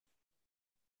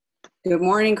Good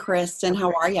morning, Kristin.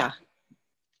 How are you?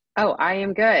 Oh, I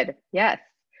am good. Yes.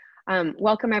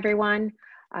 Welcome, everyone.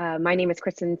 My name is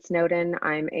Kristin Snowden.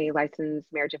 I'm a licensed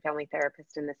marriage and family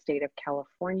therapist in the state of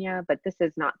California, but this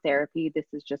is not therapy. This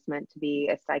is just meant to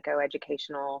be a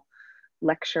psychoeducational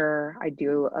lecture. I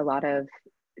do a lot of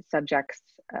subjects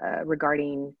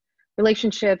regarding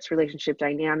relationships, relationship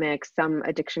dynamics, some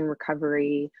addiction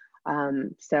recovery.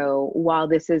 So while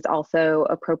this is also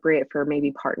appropriate for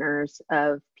maybe partners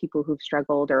of people who've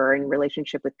struggled or are in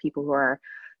relationship with people who are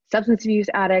substance abuse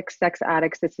addicts, sex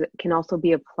addicts, this can also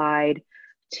be applied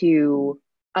to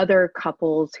other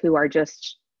couples who are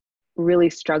just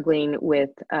really struggling with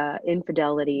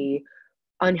infidelity,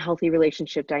 unhealthy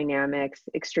relationship dynamics,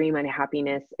 extreme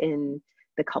unhappiness in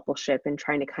the coupleship, and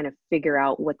trying to kind of figure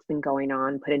out what's been going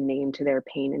on, put a name to their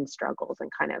pain and struggles,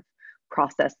 and kind of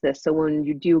process this. So when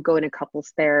you do go into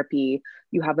couples therapy,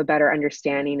 you have a better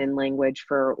understanding and language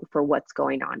for what's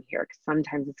going on here. Because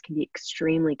sometimes this can be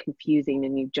extremely confusing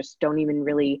and you just don't even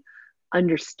really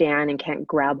understand and can't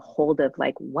grab hold of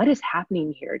like, what is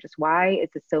happening here? Just why is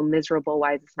this so miserable?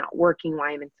 Why is this not working?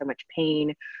 Why am I in so much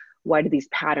pain? Why do these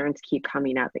patterns keep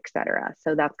coming up, etc.?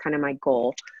 So that's kind of my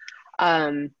goal.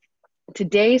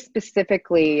 Today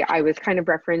specifically, I was kind of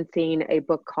referencing a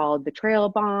book called Betrayal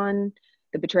Bond.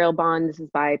 The Betrayal Bonds is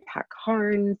by Pat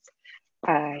Carnes.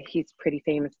 He's a pretty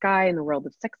famous guy in the world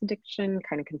of sex addiction,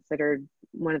 kind of considered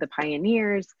one of the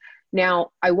pioneers.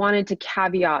 Now, I wanted to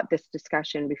caveat this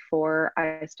discussion before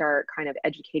I start kind of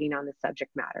educating on the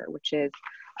subject matter, which is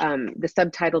the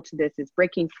subtitle to this is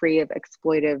Breaking Free of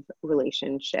Exploitive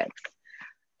Relationships.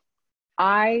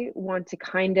 I want to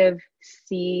kind of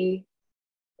see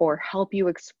or help you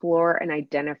explore and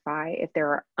identify if there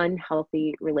are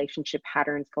unhealthy relationship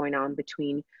patterns going on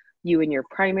between you and your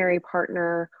primary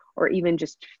partner, or even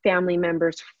just family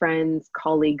members, friends,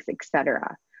 colleagues,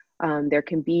 etc. There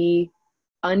can be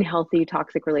unhealthy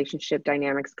toxic relationship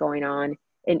dynamics going on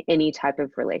in any type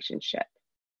of relationship.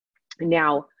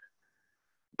 Now,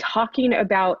 talking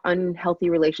about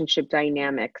unhealthy relationship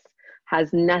dynamics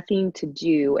has nothing to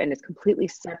do and is completely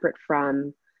separate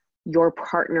from your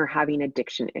partner having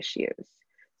addiction issues.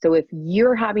 So if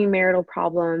you're having marital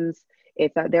problems,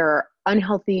 if there are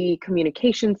unhealthy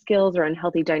communication skills or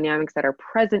unhealthy dynamics that are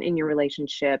present in your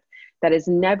relationship, that is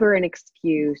never an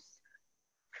excuse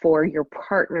for your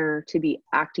partner to be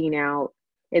acting out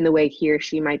in the way he or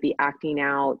she might be acting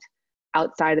out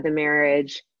outside of the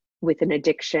marriage with an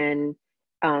addiction,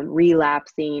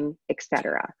 relapsing,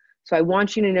 etc. So I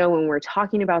want you to know when we're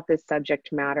talking about this subject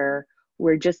matter,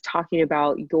 we're just talking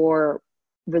about your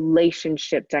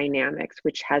relationship dynamics,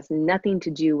 which has nothing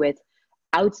to do with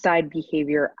outside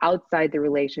behavior, outside the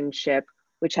relationship,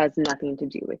 which has nothing to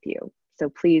do with you. So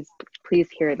please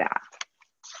hear that.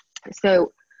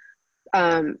 So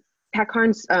Pat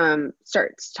Carnes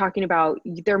starts talking about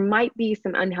there might be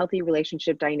some unhealthy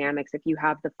relationship dynamics if you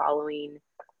have the following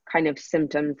kind of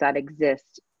symptoms that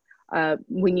exist.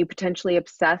 When you potentially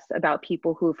obsess about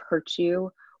people who've hurt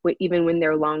you, even when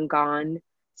they're long gone.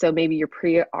 So maybe you're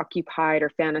preoccupied or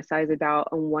fantasize about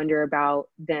and wonder about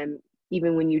them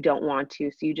even when you don't want to.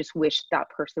 So you just wish that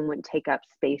person wouldn't take up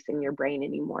space in your brain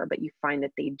anymore, but you find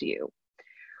that they do.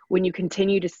 When you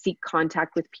continue to seek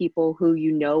contact with people who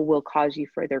you know will cause you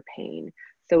further pain.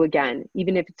 So again,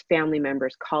 even if it's family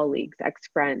members, colleagues,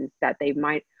 ex-friends, that they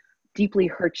might deeply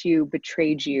hurt you,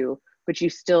 betrayed you, but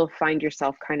you still find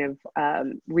yourself kind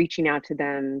of reaching out to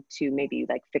them to maybe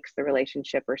like fix the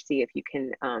relationship or see if you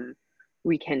can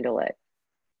rekindle it.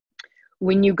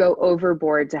 When you go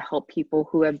overboard to help people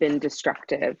who have been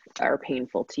destructive or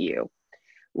painful to you.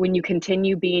 When you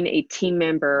continue being a team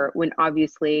member when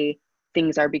obviously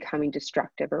things are becoming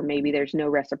destructive, or maybe there's no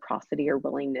reciprocity or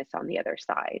willingness on the other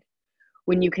side.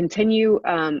 When you continue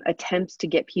attempts to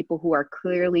get people who are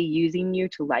clearly using you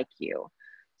to like you.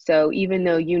 So even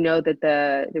though you know that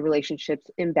the relationship's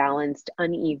imbalanced,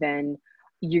 uneven,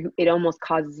 it almost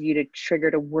causes you to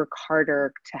trigger to work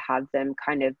harder to have them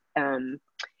kind of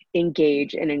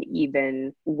engage in an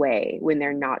even way when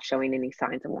they're not showing any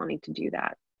signs of wanting to do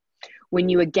that. When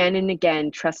you again and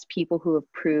again trust people who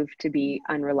have proved to be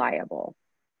unreliable.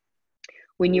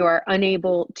 When you are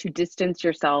unable to distance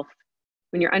yourself,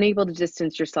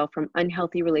 from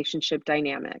unhealthy relationship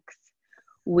dynamics.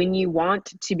 When you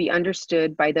want to be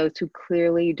understood by those who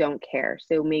clearly don't care.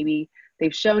 So maybe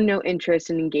they've shown no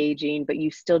interest in engaging, but you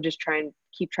still just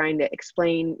keep trying to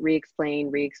explain,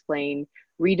 re-explain,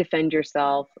 redefend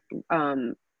yourself,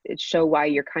 show why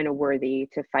you're kind of worthy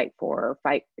to fight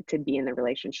to be in the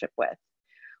relationship with.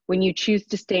 When you choose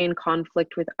to stay in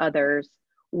conflict with others,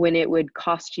 when it would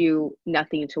cost you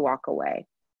nothing to walk away.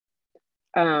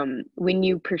 When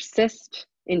you persist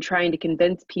in trying to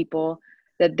convince people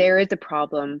that there is a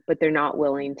problem, but they're not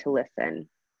willing to listen.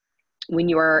 When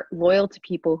you are loyal to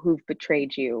people who've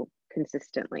betrayed you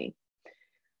consistently,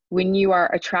 when you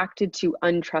are attracted to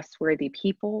untrustworthy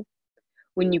people,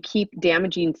 when you keep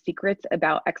damaging secrets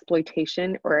about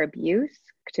exploitation or abuse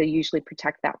to usually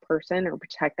protect that person or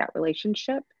protect that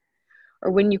relationship,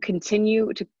 or when you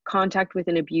continue to contact with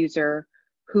an abuser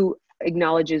who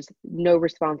acknowledges no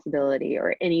responsibility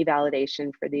or any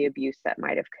validation for the abuse that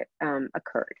might have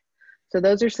occurred. So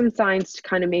those are some signs to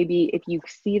kind of, maybe if you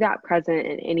see that present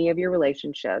in any of your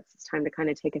relationships, it's time to kind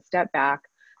of take a step back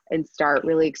and start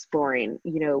really exploring,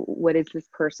 what is this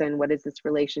person? What is this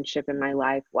relationship in my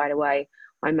life? Why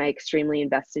am I extremely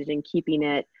invested in keeping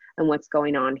it? And what's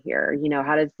going on here?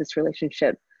 How does this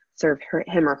relationship serve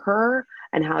him or her?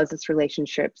 And how is this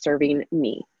relationship serving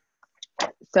me?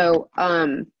 So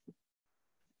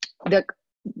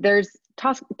there's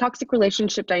toxic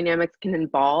relationship dynamics can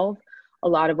involve a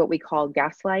lot of what we call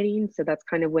gaslighting. So that's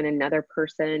kind of when another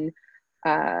person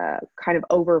kind of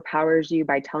overpowers you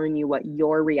by telling you what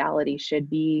your reality should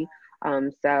be.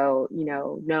 So,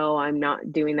 no, I'm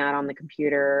not doing that on the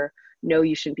computer. No,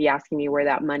 you shouldn't be asking me where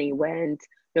that money went.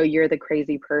 No, you're the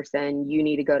crazy person. You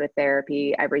need to go to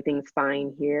therapy. Everything's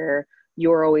fine here.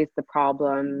 You're always the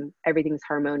problem. Everything's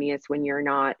harmonious when you're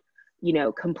not,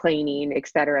 complaining,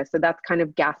 etc. So that's kind of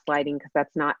gaslighting, because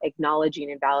that's not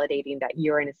acknowledging and validating that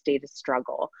you're in a state of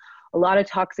struggle. A lot of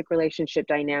toxic relationship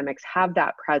dynamics have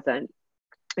that present,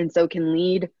 and so can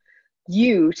lead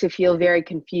you to feel very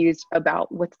confused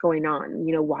about what's going on.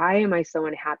 Why am I so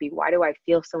unhappy? Why do I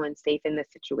feel so unsafe in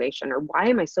this situation? Or why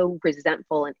am I so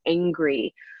resentful and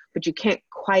angry? But you can't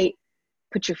quite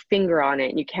put your finger on it,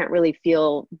 and you can't really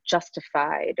feel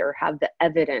justified or have the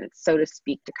evidence, so to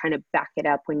speak, to kind of back it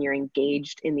up when you're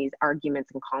engaged in these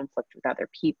arguments and conflict with other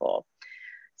people.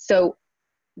 So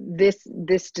this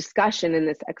discussion and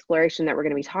this exploration that we're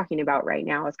going to be talking about right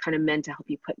now is kind of meant to help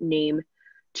you put name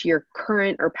to your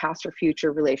current or past or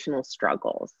future relational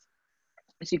struggles.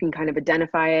 So you can kind of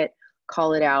identify it,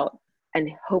 call it out, and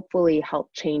hopefully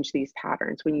help change these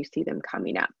patterns when you see them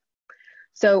coming up.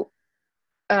 So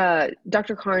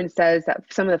Dr. Carnes says that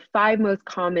some of the 5 most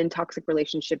common toxic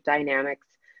relationship dynamics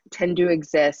tend to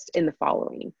exist in the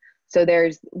following. So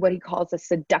there's what he calls a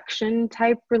seduction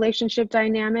type relationship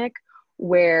dynamic,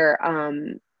 where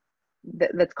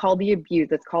that's called the abuse.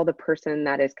 That's called the person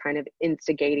that is kind of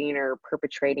instigating or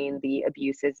perpetrating the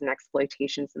abuses and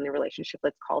exploitations in the relationship.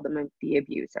 Let's call them the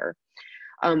abuser,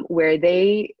 where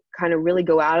they kind of really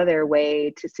go out of their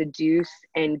way to seduce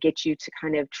and get you to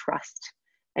kind of trust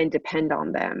and depend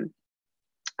on them,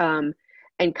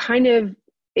 and kind of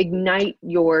ignite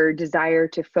your desire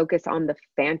to focus on the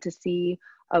fantasy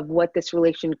of what this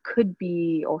relation could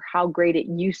be, or how great it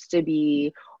used to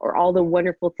be, or all the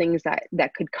wonderful things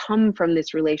that could come from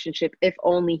this relationship if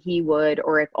only he would,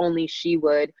 or if only she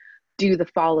would do the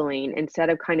following, instead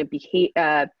of kind of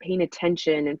paying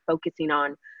attention and focusing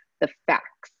on the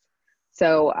facts.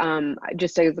 So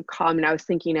just as a comment I was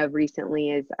thinking of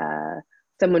recently is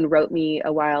someone wrote me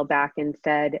a while back and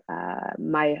said,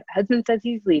 my husband says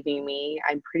he's leaving me.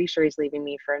 I'm pretty sure he's leaving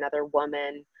me for another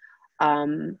woman.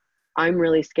 I'm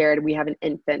really scared. We have an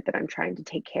infant that I'm trying to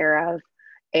take care of.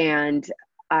 And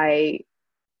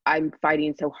I'm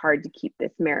fighting so hard to keep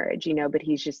this marriage, but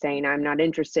he's just saying, I'm not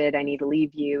interested. I need to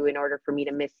leave you in order for me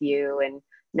to miss you. And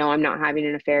no, I'm not having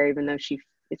an affair, even though she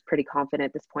is pretty confident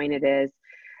at this point it is.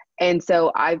 And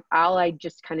so all I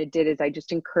just kind of did is I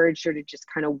just encouraged her to just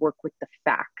kind of work with the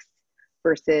facts,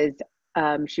 versus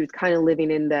she was kind of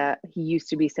living in he used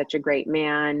to be such a great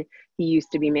man. He used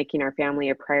to be making our family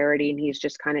a priority, and he's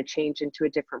just kind of changed into a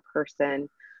different person.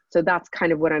 So that's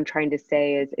kind of what I'm trying to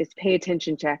say is pay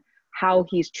attention to how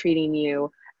he's treating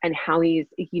you, and how he's,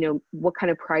 what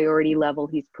kind of priority level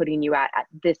he's putting you at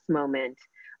this moment,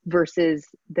 versus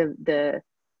the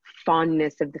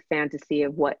fondness of the fantasy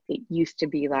of what it used to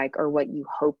be like, or what you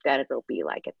hope that it'll be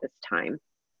like at this time.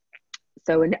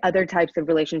 So in other types of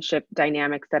relationship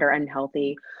dynamics that are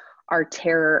unhealthy are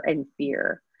terror and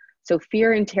fear. So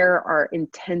fear and terror are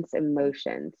intense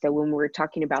emotions. So when we're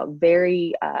talking about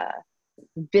very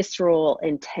visceral,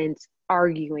 intense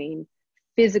arguing,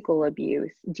 physical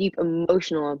abuse, deep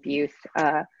emotional abuse,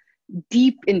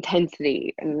 deep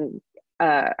intensity, and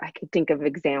I could think of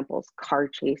examples: car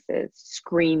chases,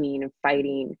 screaming and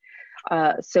fighting.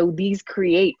 So these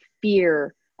create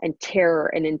fear and terror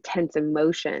and intense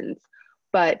emotions.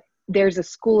 But there's a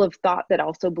school of thought that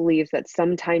also believes that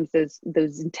sometimes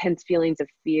those intense feelings of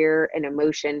fear and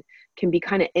emotion can be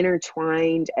kind of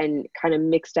intertwined and kind of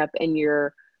mixed up in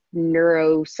your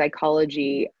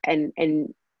neuropsychology,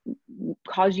 and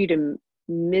cause you to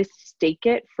mistake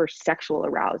it for sexual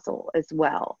arousal as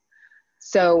well.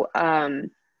 So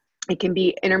it can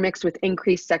be intermixed with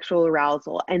increased sexual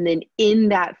arousal. And then in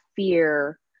that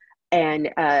fear and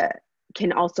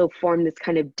can also form this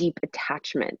kind of deep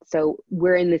attachment. So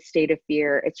we're in this state of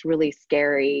fear. It's really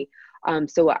scary.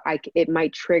 So it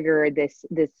might trigger this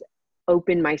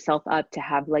open myself up to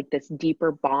have like this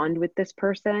deeper bond with this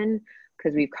person,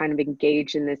 because we've kind of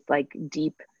engaged in this like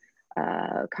deep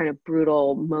kind of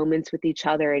brutal moments with each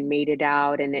other and made it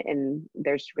out, and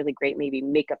there's really great maybe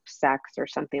makeup sex or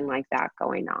something like that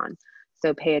going on.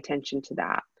 So pay attention to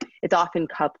that. It's often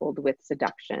coupled with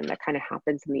seduction that kind of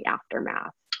happens in the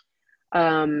aftermath.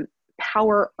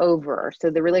 Power over. So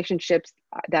the relationships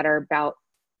that are about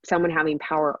someone having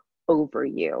power over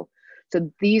you. So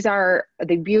the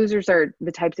abusers are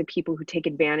the types of people who take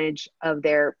advantage of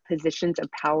their positions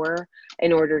of power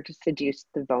in order to seduce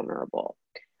the vulnerable.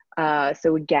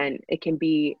 So again, it can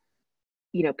be,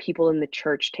 people in the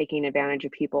church taking advantage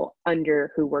of people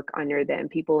who work under them,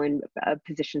 people in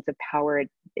positions of power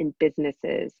in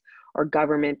businesses or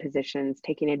government positions,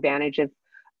 taking advantage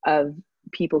of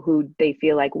people who they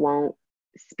feel like won't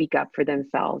speak up for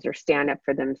themselves or stand up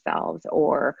for themselves,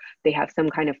 or they have some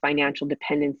kind of financial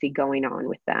dependency going on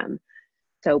with them.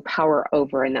 So power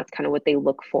over, and that's kind of what they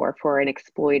look for an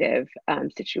exploitive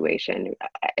situation.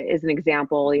 As an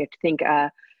example, you have to think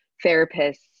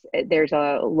therapists, there's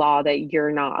a law that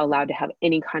you're not allowed to have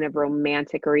any kind of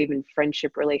romantic or even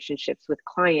friendship relationships with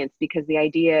clients, because the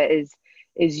idea is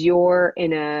they're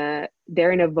in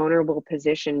a vulnerable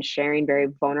position, sharing very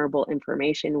vulnerable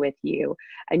information with you,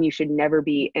 and you should never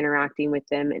be interacting with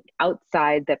them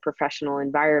outside the professional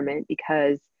environment,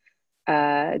 because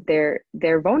they're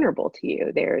vulnerable to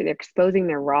you. They're exposing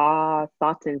their raw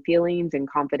thoughts and feelings and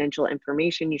confidential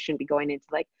information. You shouldn't be going into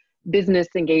like business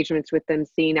engagements with them,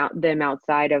 seeing them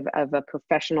outside of a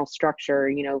professional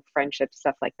structure, friendships,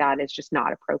 stuff like that is just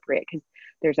not appropriate, because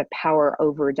there's a power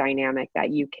over dynamic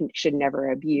that you should never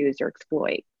abuse or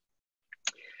exploit.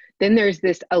 Then there's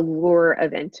this allure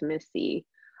of intimacy,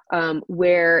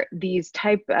 where these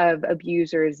type of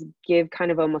abusers give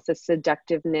kind of almost a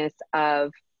seductiveness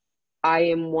of, I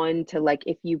am one to, like,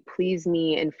 if you please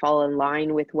me and fall in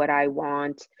line with what I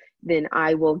want, then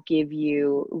I will give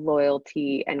you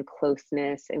loyalty and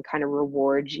closeness and kind of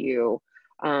reward you.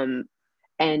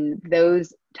 And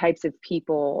those types of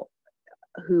people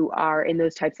who are in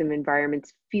those types of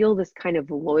environments feel this kind of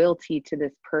loyalty to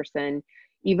this person,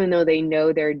 even though they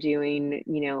know they're doing,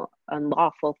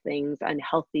 unlawful things,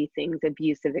 unhealthy things,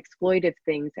 abusive, exploitive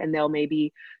things, and they'll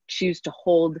maybe choose to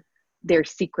hold their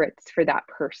secrets for that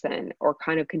person, or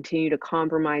kind of continue to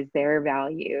compromise their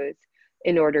values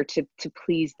in order to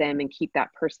please them and keep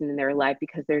that person in their life,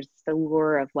 because there's the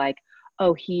lure of like,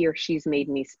 oh, he or she's made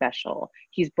me special.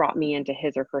 He's brought me into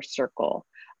his or her circle.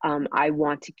 I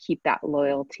want to keep that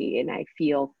loyalty, and I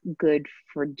feel good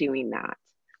for doing that.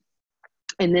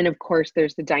 And then, of course,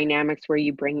 there's the dynamics where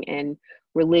you bring in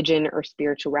religion or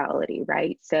spirituality,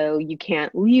 right? So you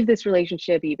can't leave this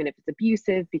relationship, even if it's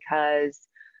abusive, because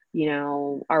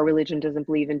our religion doesn't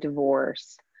believe in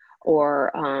divorce,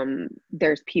 or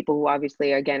there's people who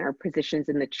obviously, again, are positions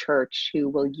in the church who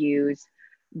will use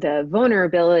the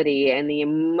vulnerability and the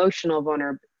emotional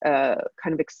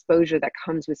kind of exposure that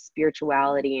comes with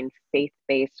spirituality and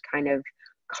faith-based kind of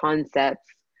concepts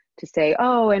to say,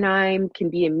 oh, and I can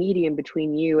be a medium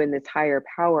between you and this higher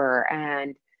power,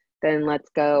 and then let's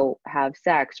go have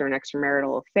sex or an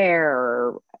extramarital affair,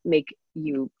 or make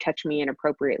you touch me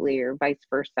inappropriately, or vice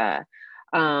versa.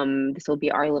 This will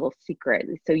be our little secret.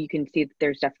 So you can see that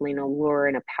there's definitely an allure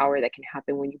and a power that can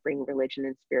happen when you bring religion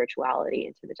and spirituality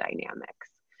into the dynamics.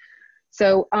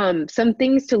 So some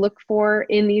things to look for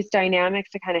in these dynamics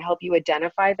to kind of help you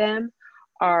identify them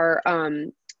are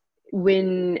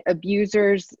when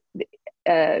abusers,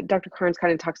 Dr. Carnes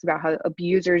kind of talks about how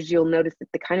abusers, you'll notice that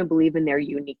they kind of believe in their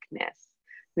uniqueness.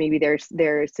 Maybe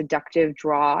their seductive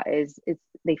draw is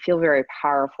they feel very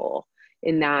powerful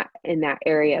in that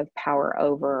area of power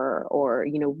over, or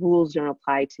rules don't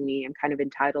apply to me, I'm kind of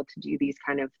entitled to do these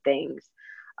kind of things.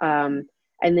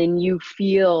 And then you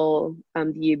feel,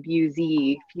 the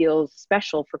abusee feels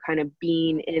special for kind of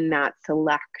being in that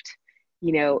select,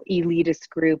 elitist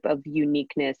group of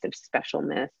uniqueness, of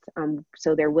specialness.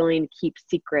 So they're willing to keep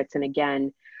secrets, and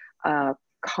again,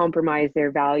 compromise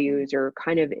their values, or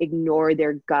kind of ignore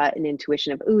their gut and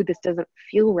intuition of, ooh, this doesn't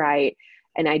feel right,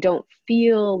 and I don't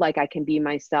feel like I can be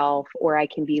myself or I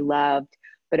can be loved,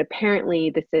 but apparently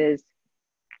this is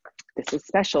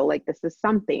special, like this is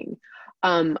something.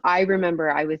 I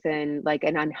remember I was in like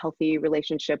an unhealthy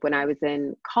relationship when I was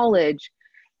in college,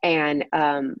 And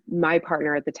my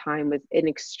partner at the time was an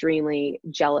extremely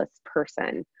jealous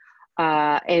person.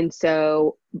 And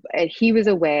so he was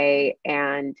away,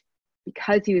 and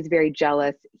because he was very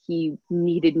jealous, he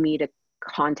needed me to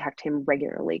contact him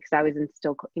regularly because I was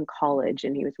still in college,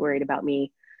 and he was worried about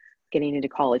me getting into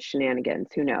college shenanigans,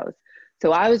 who knows.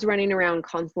 So I was running around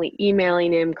constantly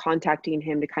emailing him, contacting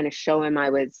him to kind of show him I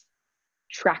was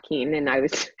tracking, and I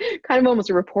was kind of almost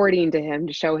reporting to him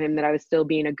to show him that I was still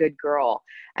being a good girl.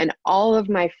 And all of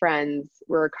my friends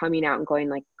were coming out and going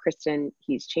like, Kristin,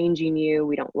 he's changing you.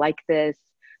 We don't like this.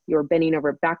 You're bending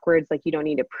over backwards. Like, you don't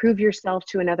need to prove yourself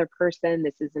to another person.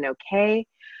 This isn't okay.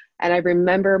 And I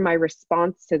remember my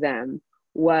response to them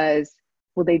was,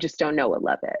 well, they just don't know what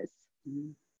love is.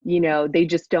 Mm-hmm. You know, they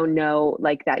just don't know,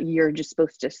 like, that you're just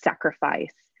supposed to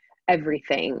sacrifice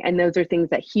everything. And those are things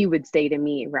that he would say to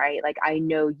me, right? Like, I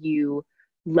know you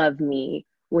love me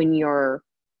when you're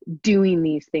doing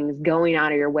these things, going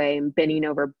out of your way and bending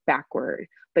over backward.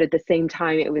 But at the same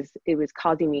time, it was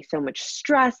causing me so much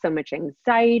stress, so much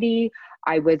anxiety.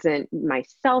 I wasn't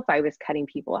myself. I was cutting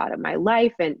people out of my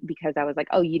life, and because I was like,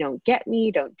 oh, you don't get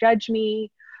me, don't judge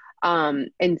me.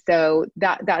 And so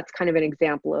that's kind of an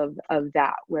example of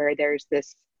that, where there's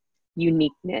this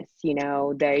uniqueness, you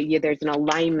know, there's an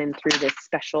alignment through this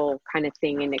special kind of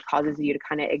thing, and it causes you to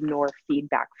kind of ignore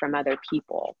feedback from other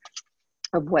people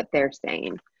of what they're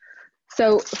saying.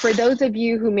 So for those of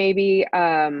you who maybe,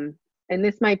 and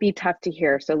this might be tough to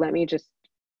hear, so let me just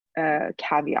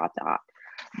caveat that,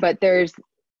 but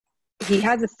he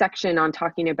has a section on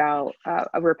talking about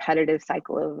a repetitive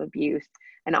cycle of abuse,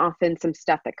 and often some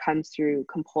stuff that comes through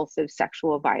compulsive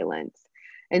sexual violence.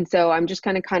 And so I'm just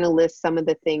going to kind of list some of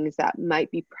the things that might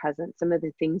be present, some of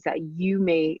the things that you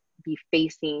may be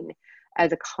facing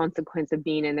as a consequence of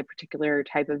being in the particular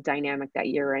type of dynamic that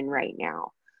you're in right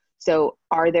now. So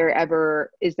is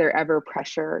there ever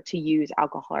pressure to use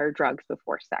alcohol or drugs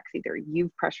before sex? Either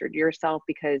you've pressured yourself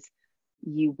because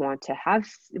you want to have,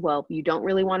 well, you don't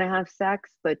really want to have sex,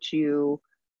 but you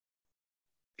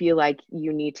feel like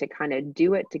you need to kind of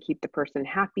do it to keep the person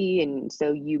happy. And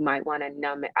so you might want to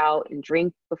numb it out and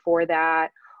drink before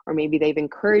that. Or maybe they've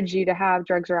encouraged you to have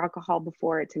drugs or alcohol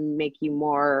before it to make you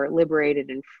more liberated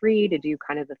and free to do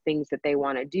kind of the things that they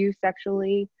want to do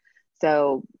sexually.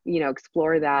 So, you know,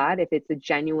 explore that if it's a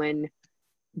genuine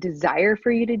desire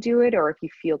for you to do it, or if you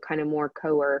feel kind of more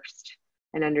coerced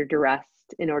and under duress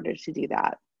in order to do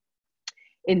that.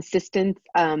 Insistence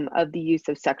of the use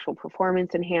of sexual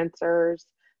performance enhancers,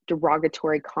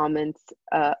 derogatory comments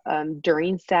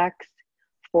during sex,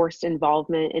 forced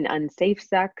involvement in unsafe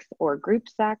sex or group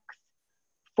sex,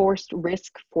 forced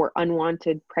risk for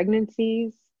unwanted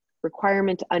pregnancies,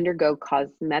 requirement to undergo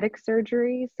cosmetic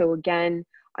surgery. So again,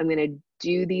 I'm going to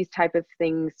do these type of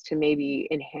things to maybe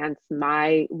enhance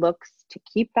my looks to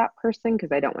keep that person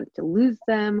because I don't want to lose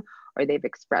them, or they've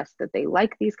expressed that they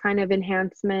like these kind of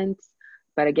enhancements,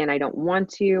 but again, I don't want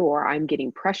to, or I'm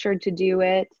getting pressured to do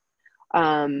it.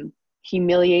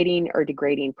 Humiliating or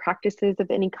degrading practices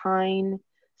of any kind,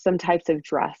 some types of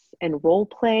dress and role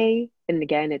play. And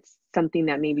again, it's something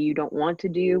that maybe you don't want to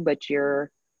do, but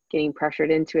you're getting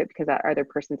pressured into it because that other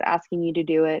person's asking you to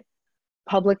do it.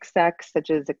 Public sex,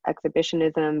 such as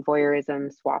exhibitionism,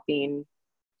 voyeurism, swapping,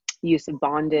 use of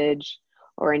bondage,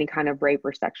 or any kind of rape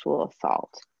or sexual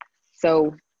assault.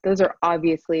 So those are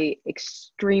obviously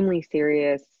extremely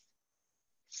serious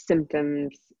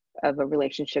symptoms of a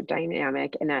relationship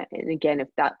dynamic. And again, if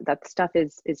that stuff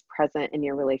is present in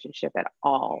your relationship at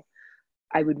all,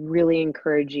 I would really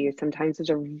encourage you. Sometimes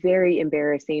those are very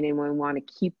embarrassing, and we want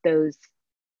to keep those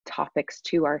topics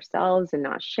to ourselves and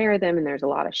not share them, and there's a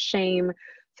lot of shame.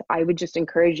 So I would just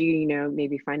encourage you, you know,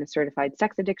 maybe find a certified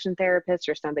sex addiction therapist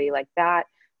or somebody like that,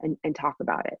 and talk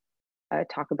about it.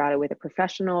 Talk about it with a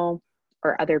professional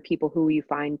or other people who you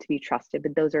find to be trusted,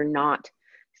 but those are not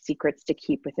secrets to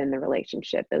keep within the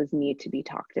relationship. Those need to be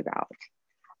talked about.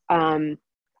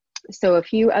 So a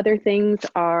few other things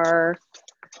are,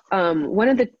 one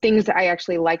of the things that I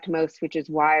actually liked most, which is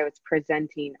why I was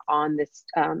presenting on this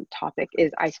topic,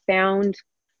 is I found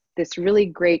this really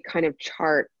great kind of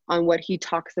chart on what he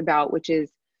talks about, which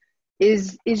is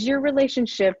your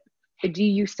relationship, do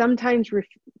you sometimes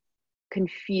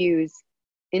confuse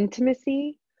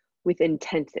intimacy with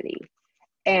intensity?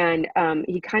 And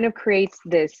he kind of creates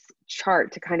this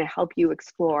chart to kind of help you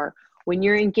explore, when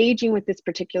you're engaging with this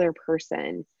particular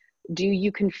person, do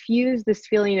you confuse this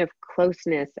feeling of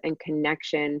closeness and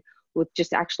connection with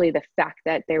just actually the fact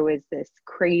that there was this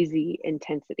crazy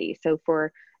intensity? So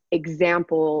for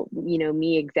example, you know,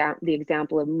 the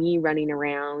example of me running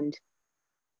around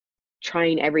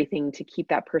trying everything to keep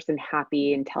that person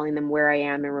happy and telling them where I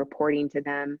am and reporting to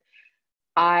them.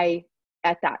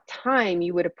 At that time,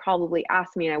 you would have probably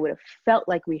asked me, and I would have felt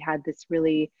like we had this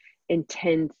really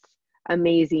intense,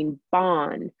 amazing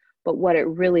bond. But what it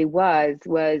really was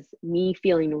me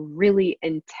feeling really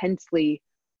intensely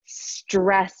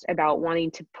stressed about wanting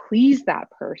to please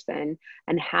that person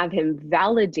and have him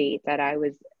validate that I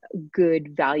was a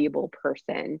good, valuable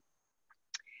person.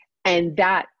 And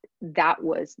that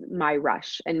was my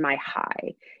rush and my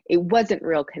high. It wasn't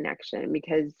real connection,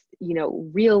 because,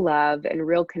 real love and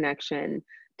real connection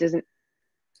doesn't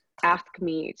ask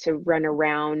me to run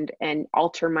around and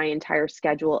alter my entire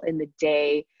schedule in the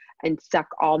day and suck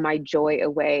all my joy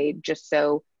away just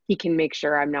so he can make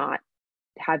sure I'm not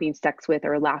having sex with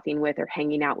or laughing with or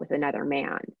hanging out with another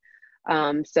man.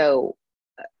 So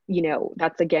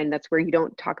that's where you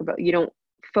don't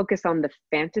focus on the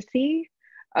fantasy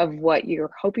of what you're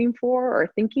hoping for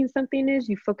or thinking something is.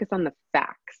 You focus on the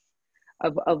facts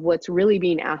of what's really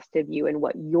being asked of you and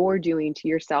what you're doing to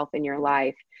yourself in your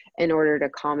life in order to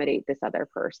accommodate this other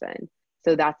person.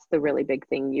 So that's the really big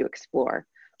thing you explore.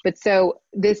 But so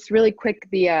this really quick,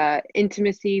 the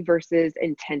intimacy versus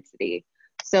intensity.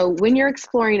 So when you're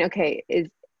exploring, okay,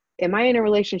 am I in a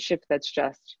relationship that's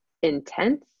just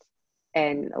intense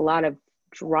and a lot of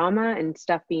drama and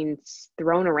stuff being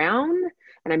thrown around,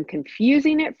 and I'm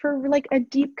confusing it for like a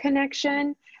deep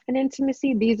connection and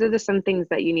intimacy? These are some things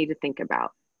that you need to think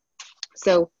about.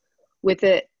 So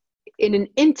in an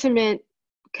intimate,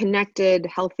 connected,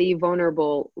 healthy,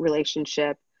 vulnerable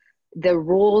relationship, the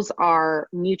roles are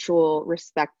mutual,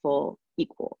 respectful,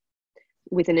 equal.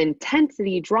 With an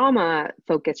intensity, drama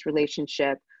focused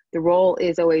relationship, the role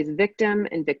is always victim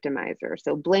and victimizer.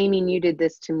 So blaming, you did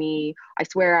this to me, I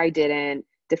swear I didn't,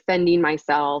 defending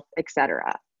myself,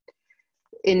 etc.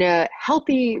 In a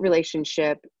healthy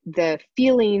relationship, the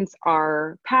feelings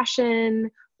are passion,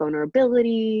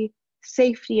 vulnerability,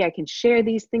 safety. I can share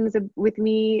these things with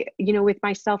me, with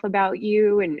myself about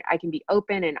you, and I can be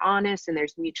open and honest, and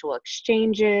there's mutual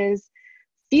exchanges.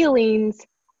 Feelings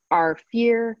are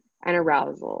fear and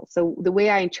arousal. So the way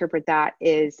I interpret that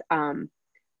is,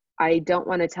 I don't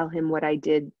want to tell him what I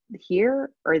did here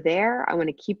or there. I want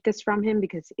to keep this from him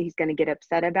because he's going to get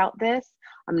upset about this.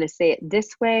 I'm going to say it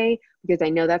this way because I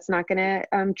know that's not going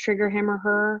to trigger him or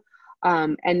her.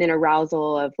 And then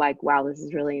arousal of like, wow, this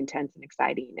is really intense and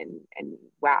exciting, and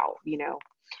wow,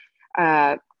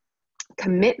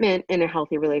 commitment in a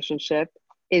healthy relationship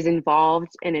is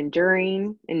involved and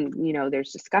enduring, and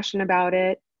there's discussion about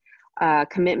it.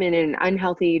 Commitment in an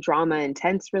unhealthy, drama,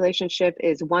 intense relationship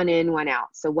is one in, one out.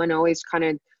 So one always kind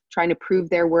of trying to prove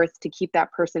their worth to keep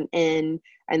that person in,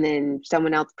 and then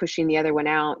someone else pushing the other one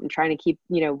out and trying to keep,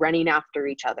 running after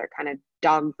each other, kind of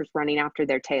dogs running after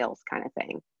their tails kind of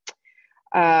thing.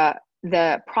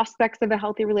 The prospects of a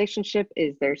healthy relationship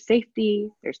is there's safety,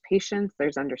 there's patience,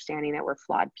 there's understanding that we're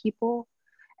flawed people,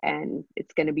 and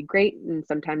it's going to be great, and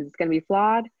sometimes it's going to be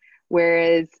flawed.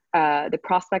 Whereas the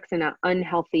prospects in an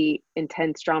unhealthy,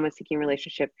 intense, drama-seeking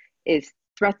relationship is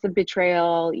threats of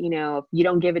betrayal. If you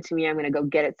don't give it to me, I'm going to go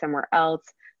get it somewhere else.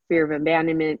 Fear of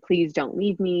abandonment. Please don't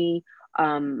leave me.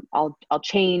 I'll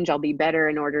change. I'll be better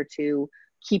in order to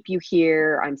keep you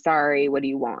here. I'm sorry. What do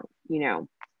you want?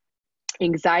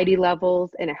 Anxiety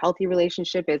levels in a healthy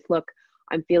relationship is, look,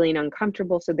 I'm feeling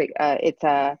uncomfortable. So it's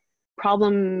a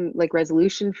problem like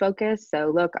resolution focus.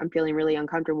 So look, I'm feeling really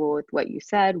uncomfortable with what you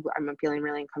said. I'm feeling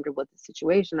really uncomfortable with the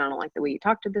situation. I don't like the way you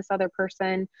talk to this other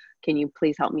person. Can you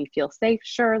please help me feel safe?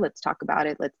 Sure. Let's talk about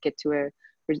it. Let's get to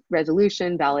a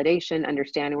resolution, validation,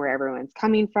 understanding where everyone's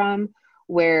coming from.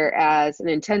 Whereas an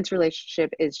intense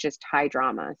relationship is just high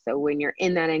drama. So when you're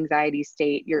in that anxiety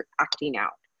state, you're acting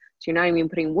out. So you're not even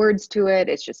putting words to it.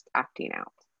 It's just acting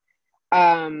out.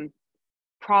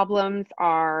 Problems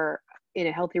are, in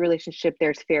a healthy relationship,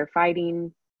 there's fair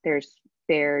fighting, there's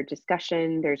fair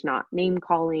discussion, there's not name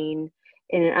calling.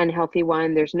 In an unhealthy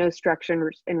one, there's no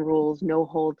structure and rules, no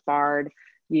holds barred.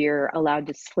 You're allowed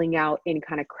to sling out any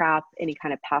kind of crap, any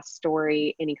kind of past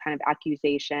story, any kind of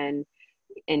accusation,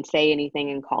 and say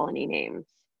anything and call any names.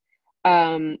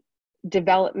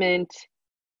 Development,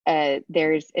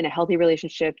 there's, in a healthy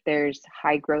relationship, there's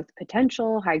high growth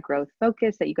potential, high growth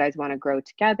focus that you guys want to grow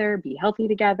together, be healthy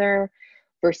together.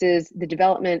 Versus the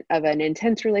development of an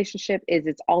intense relationship is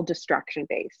it's all distraction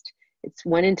based. It's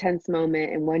one intense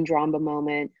moment and one drama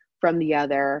moment from the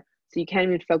other. So you can't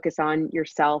even focus on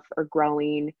yourself or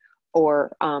growing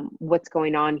or what's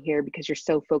going on here because you're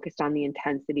so focused on the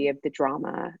intensity of the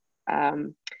drama.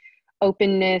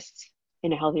 Openness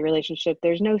in a healthy relationship,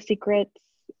 there's no secrets.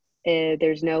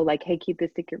 There's no like, hey, keep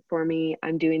this secret for me.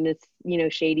 I'm doing this,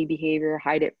 shady behavior,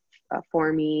 hide it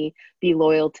for me, be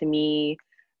loyal to me,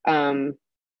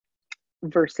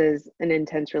 versus an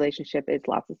intense relationship is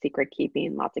lots of secret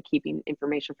keeping, lots of keeping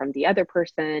information from the other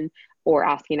person, or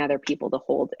asking other people to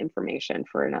hold information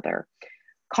for another.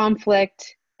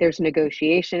 Conflict, there's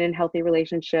negotiation in healthy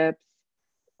relationships.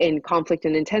 In conflict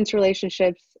and intense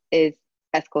relationships is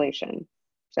escalation.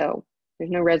 So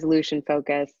there's no resolution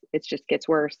focus. It just gets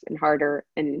worse and harder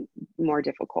and more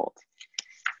difficult.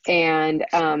 And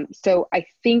so I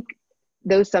think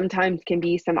those sometimes can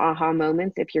be some aha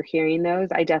moments. If you're hearing those,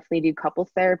 I definitely do couples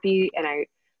therapy, and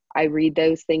I read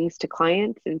those things to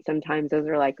clients, and sometimes those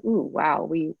are like, ooh, wow,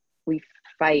 we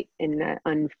fight in an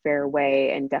unfair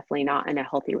way, and definitely not in a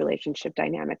healthy relationship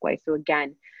dynamic way. So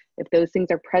again, if those things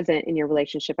are present in your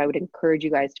relationship, I would encourage you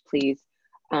guys to please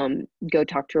go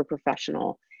talk to a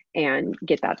professional and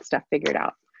get that stuff figured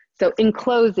out. So in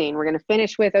closing, we're going to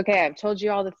finish with, okay, I've told you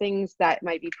all the things that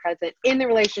might be present in the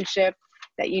relationship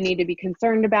that you need to be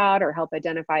concerned about or help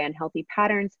identify unhealthy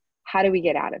patterns. How do we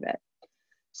get out of it?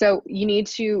 So you need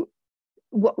to,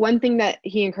 one thing that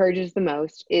he encourages the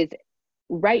most is,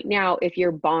 right now, if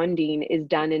your bonding is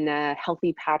done in a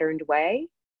healthy patterned way,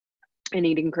 and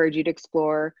he'd encourage you to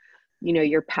explore,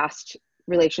 your past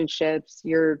relationships,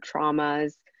 your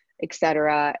traumas,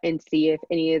 etc., and see if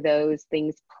any of those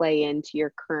things play into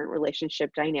your current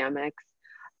relationship dynamics.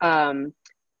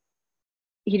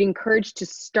 He'd encourage to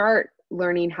start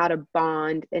learning how to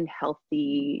bond in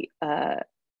healthy,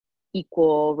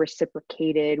 equal,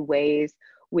 reciprocated ways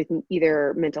with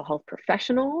either mental health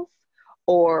professionals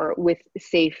or with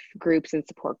safe groups and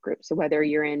support groups. So whether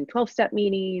you're in 12-step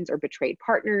meetings or betrayed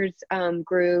partners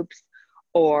groups,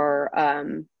 or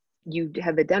you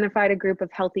have identified a group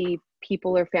of healthy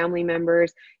people or family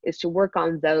members, is to work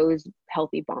on those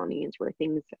healthy bondings where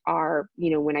things are,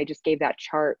 when I just gave that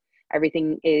chart,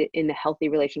 everything in the healthy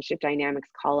relationship dynamics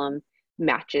column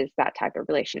matches that type of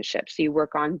relationship. So you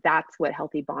work on, that's what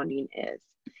healthy bonding is.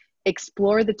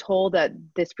 Explore the toll that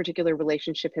this particular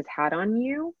relationship has had on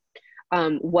you.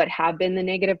 What have been the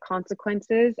negative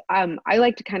consequences? I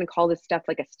like to kind of call this stuff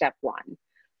like a step one.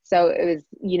 So it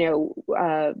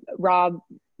was, Rob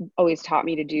always taught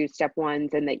me to do step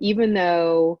ones, and that even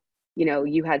though,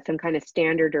 you had some kind of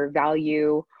standard or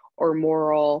value or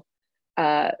moral,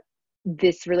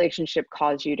 this relationship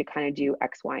caused you to kind of do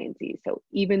X, Y, and Z. So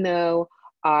even though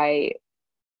I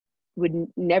would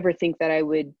never think that I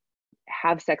would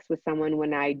have sex with someone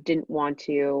when I didn't want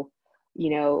to,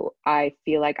 I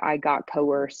feel like I got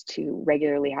coerced to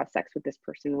regularly have sex with this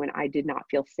person when I did not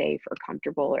feel safe or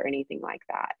comfortable or anything like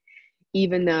that.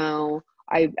 Even though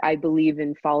I believe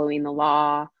in following the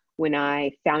law, when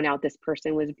I found out this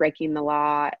person was breaking the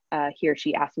law, he or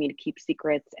she asked me to keep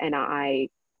secrets, and I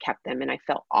kept them, and I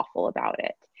felt awful about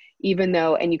it. Even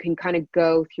though, and you can kind of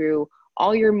go through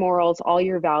all your morals, all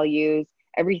your values,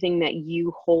 everything that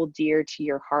you hold dear to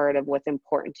your heart of what's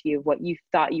important to you, what you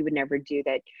thought you would never do,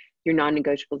 that your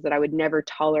non-negotiables, that I would never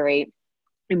tolerate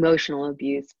emotional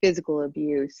abuse, physical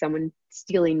abuse, someone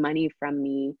stealing money from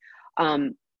me.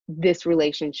 This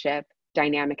relationship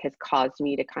dynamic has caused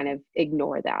me to kind of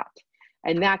ignore that.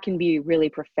 And that can be really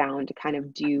profound, to kind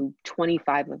of do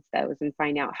 25 of those and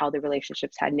find out how the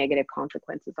relationships had negative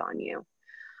consequences on you.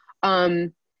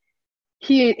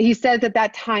 He says at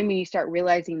that time, when you start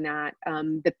realizing that,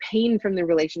 the pain from the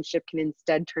relationship can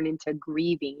instead turn into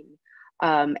grieving.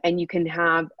 And you can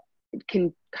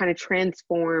kind of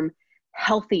transform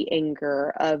healthy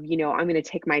anger of, I'm going to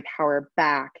take my power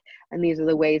back. And these are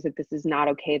the ways that this is not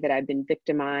okay, that I've been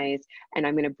victimized, and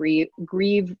I'm going to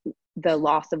grieve the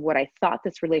loss of what I thought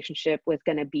this relationship was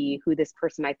going to be, who this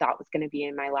person I thought was going to be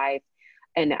in my life.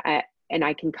 And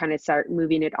I can kind of start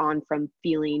moving it on from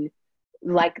feeling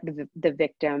like the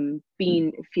victim,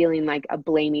 feeling like a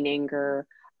blaming anger,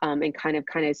 and kind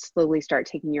of slowly start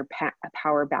taking your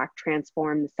power back,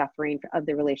 transform the suffering of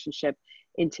the relationship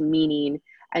into meaning,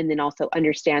 and then also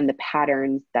understand the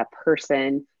patterns, that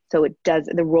person, so it does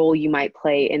the role you might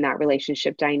play in that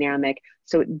relationship dynamic,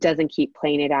 so it doesn't keep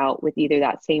playing it out with either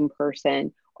that same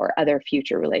person or other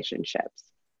future relationships.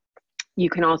 You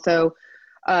can also,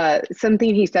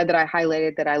 something he said that I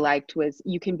highlighted that I liked was,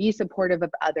 you can be supportive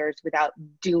of others without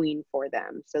doing for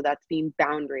them. So that's being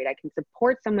boundaried. I can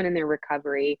support someone in their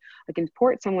recovery. I can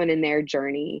support someone in their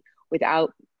journey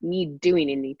without me doing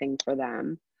anything for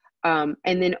them. And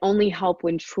then only help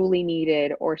when truly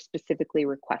needed or specifically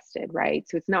requested, right?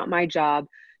 So it's not my job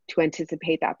to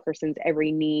anticipate that person's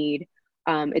every need.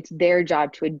 It's their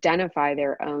job to identify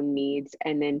their own needs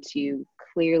and then to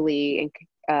clearly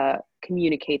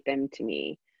communicate them to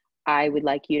me. I would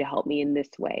like you to help me in this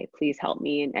way. Please help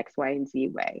me in X, Y, and Z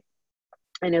way.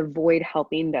 And avoid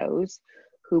helping those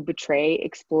who betray,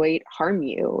 exploit, harm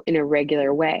you in a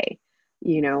regular way.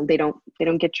 You know, they don't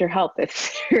get your help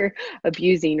if they're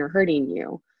abusing or hurting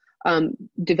you.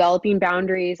 Developing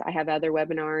boundaries. I have other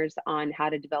webinars on how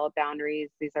to develop boundaries.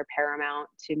 These are paramount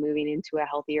to moving into a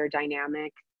healthier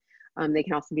dynamic. They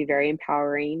can also be very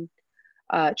empowering.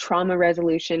 Trauma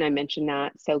resolution, I mentioned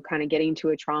that. So kind of getting to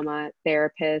a trauma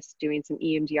therapist, doing some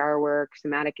EMDR work,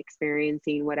 somatic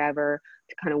experiencing, whatever,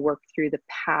 to kind of work through the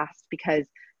past. Because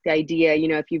the idea, you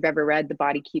know, if you've ever read The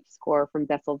Body Keeps Score from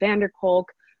Bessel van der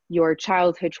Kolk, your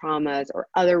childhood traumas or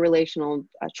other relational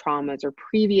traumas or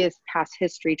previous past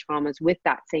history traumas with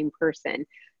that same person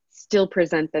still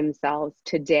present themselves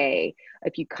today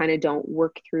if you kind of don't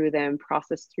work through them,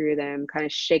 process through them, kind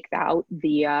of shake out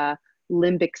the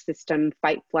limbic system,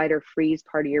 fight, flight, or freeze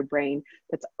part of your brain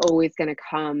that's always going to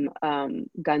come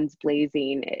guns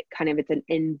blazing. It's an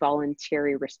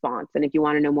involuntary response. And if you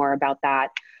want to know more about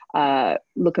that,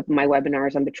 look up my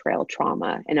webinars on betrayal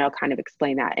trauma, and I'll kind of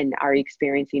explain that. And are you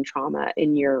experiencing trauma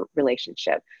in your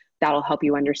relationship? That'll help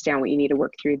you understand what you need to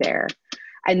work through there.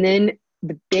 And then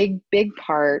the big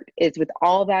part is, with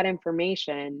all that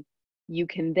information, you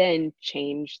can then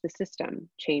change the system,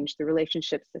 change the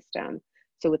relationship system.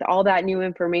 So with all that new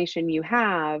information you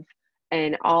have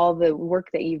and all the work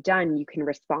that you've done, you can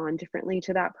respond differently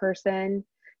to that person.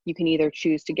 You can either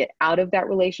choose to get out of that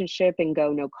relationship and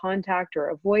go no contact or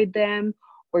avoid them,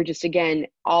 or just, again,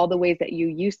 all the ways that you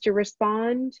used to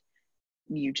respond,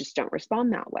 you just don't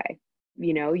respond that way.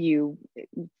 You know, you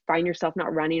find yourself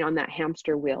not running on that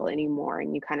hamster wheel anymore,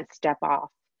 and you kind of step off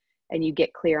and you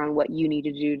get clear on what you need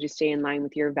to do to stay in line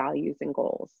with your values and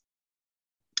goals.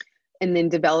 And then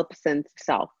develop a sense of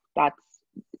self. That's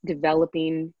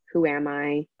developing, who am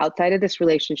I outside of this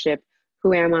relationship?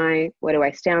 Who am I? What do I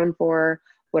stand for?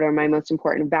 What are my most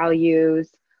important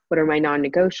values? What are my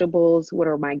non-negotiables? What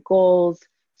are my goals?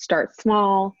 Start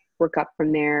small, work up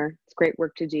from there. It's great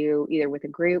work to do either with a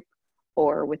group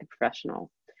or with a professional.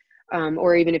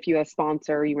 Or even if you have a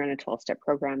sponsor, you run a 12-step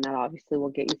program, that obviously will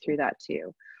get you through that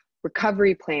too.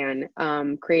 Recovery plan,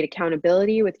 create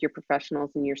accountability with your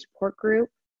professionals and your support group,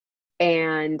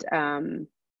 and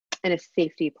a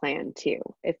safety plan too.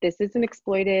 If this is an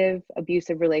exploitive,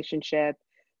 abusive relationship,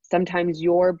 sometimes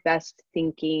your best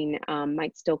thinking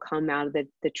might still come out of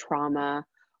the trauma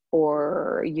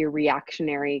or your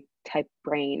reactionary type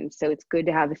brain. So it's good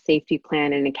to have a safety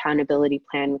plan and accountability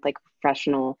plan with like a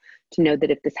professional to know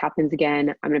that if this happens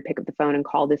again, I'm going to pick up the phone and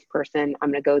call this person.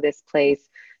 I'm going to go this place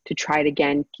to try it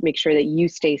again, make sure that you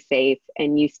stay safe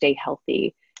and you stay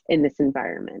healthy in this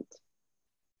environment.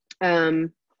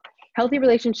 Healthy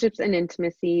relationships and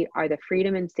intimacy are the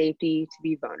freedom and safety to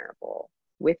be vulnerable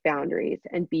with boundaries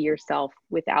and be yourself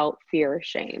without fear or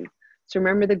shame. So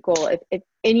remember the goal. If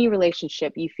any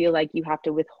relationship you feel like you have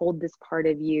to withhold this part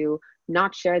of you,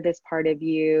 not share this part of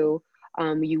you,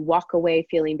 you walk away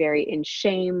feeling very in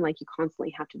shame, like you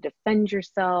constantly have to defend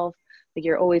yourself, like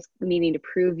you're always needing to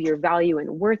prove your value and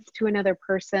worth to another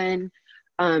person,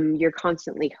 you're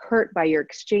constantly hurt by your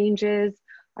exchanges,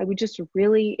 I would just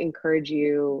really encourage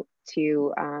you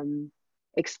to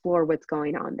explore what's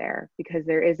going on there, because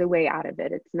there is a way out of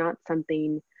it. It's not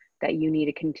something that you need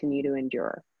to continue to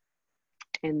endure.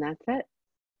 And that's it.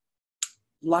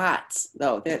 Lots,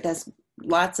 though. That's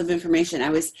lots of information. I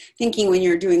was thinking when you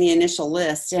were doing the initial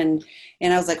list, and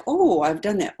I was like, oh, I've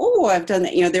done that. Oh, I've done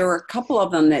that. You know, there were a couple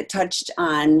of them that touched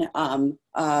on,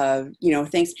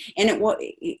 things.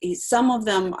 And some of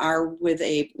them are with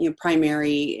a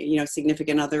primary,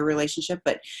 significant other relationship,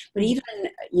 but even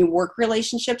work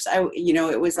relationships.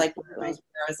 It was like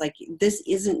I was like, this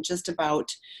isn't just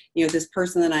about this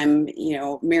person that I'm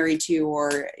married to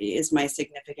or is my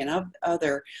significant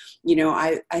other.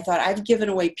 I thought I've given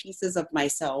away pieces of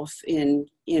myself in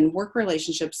work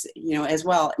relationships, as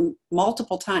well,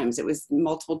 multiple times. It was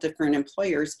multiple different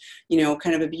employers,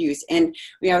 kind of abuse. And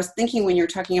I was thinking when you're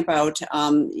talking about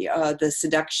the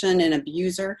seduction and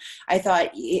abuser, I thought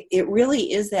it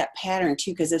really is that pattern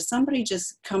too, because if somebody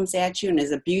just comes at you and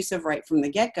is abusive right from the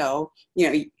get-go,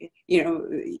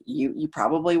 you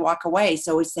probably walk away.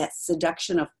 So it's that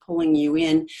seduction of pulling you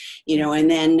in, and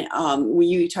then when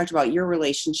you talked about your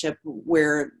relationship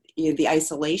where the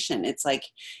isolation, it's like,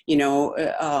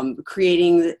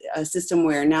 creating a system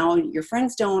where now your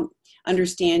friends don't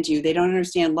understand you, they don't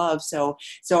understand love. So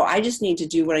I just need to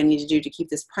do what I need to do to keep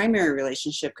this primary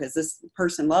relationship because this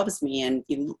person loves me, and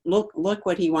look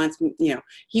what he wants.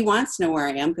 He wants to know where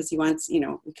I am because he wants,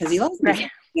 because he loves me. Right.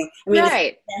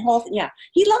 Right. That whole,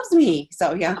 he loves me.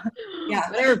 So yeah.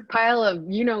 Whatever pile of,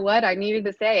 I needed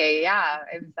to say. Yeah,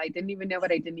 I didn't even know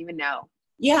what I didn't even know.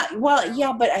 Yeah, well,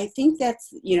 yeah, but I think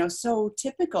that's, so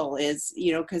typical is,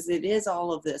 because it is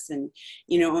all of this and,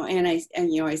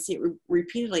 I see it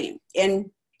repeatedly. And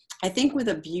I think with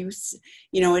abuse,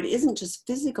 it isn't just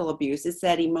physical abuse, it's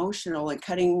that emotional and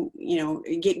cutting,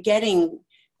 getting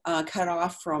cut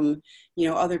off from,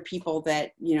 other people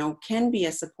that, can be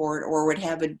a support or would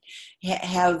have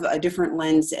a different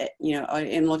lens at,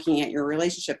 in looking at your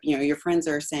relationship. Your friends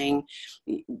are saying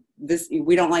this,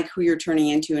 we don't like who you're turning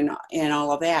into and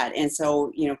all of that. And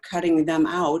so, cutting them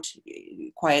out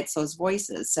quiets those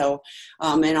voices. So,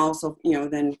 and also,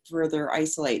 then further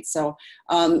isolate. So,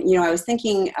 I was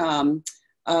thinking,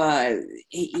 uh,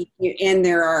 and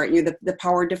there are, the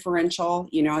power differential,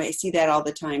 I see that all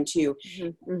the time too.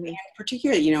 Mm-hmm, mm-hmm. And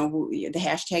particularly, the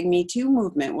hashtag Me Too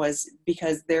movement was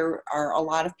because there are a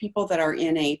lot of people that are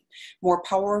in a more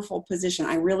powerful position.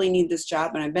 I really need this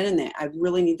job, and I've been in that. I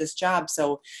really need this job.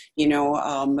 So,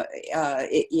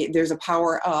 there's a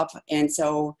power up. And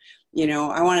so,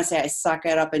 I want to say I suck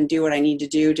it up and do what I need to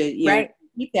do to, Right.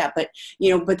 keep that. But,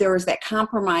 but there was that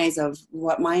compromise of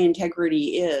what my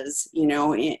integrity is, in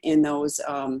those,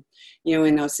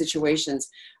 in those situations.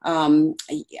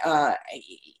 Yeah,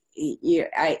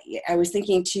 I was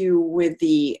thinking too with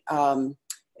the,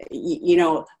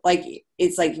 like,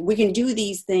 it's like we can do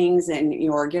these things and,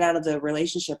 or get out of the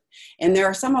relationship. And there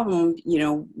are some of them,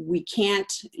 we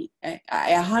can't, I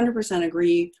 100%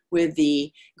 agree with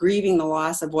the grieving the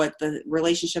loss of what the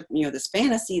relationship, this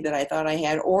fantasy that I thought I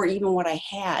had, or even what I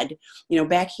had,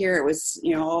 back here, it was,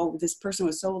 oh, this person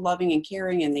was so loving and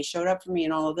caring and they showed up for me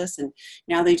and all of this. And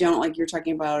now they don't, like you're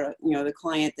talking about, the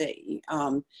client that,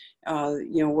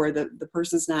 where the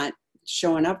person's not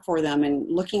showing up for them, and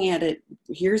looking at it,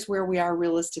 here's where we are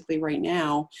realistically right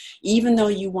now. Even though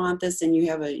you want this and you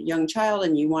have a young child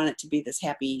and you want it to be this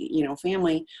happy,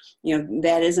 family,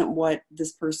 that isn't what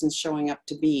this person's showing up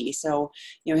to be. So,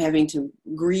 having to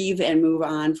grieve and move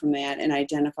on from that and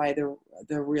identify the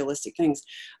realistic things.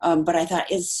 But I thought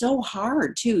it's so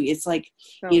hard too. It's like,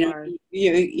 So hard.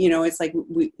 it's like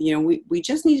we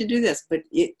just need to do this. But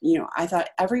I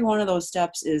thought every one of those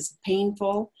steps is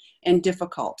painful and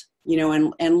difficult,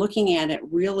 and looking at it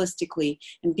realistically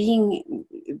and being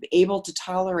able to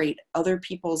tolerate other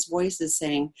people's voices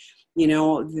saying,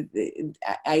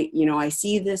 I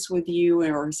see this with you,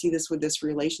 or I see this with this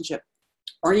relationship.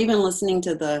 Or even listening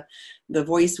to the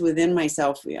voice within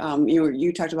myself.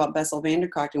 You talked about Bessel van der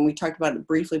Kolk, and we talked about it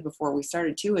briefly before we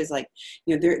started too, is like,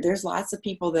 there's lots of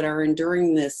people that are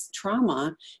enduring this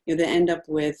trauma, that end up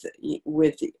with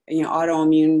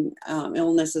autoimmune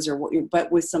illnesses,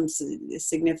 but with some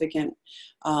significant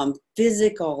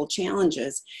physical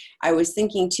challenges. I was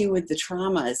thinking too with the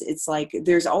traumas, it's like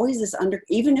there's always this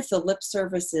even if the lip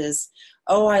service is,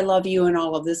 oh, I love you and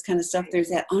all of this kind of stuff, there's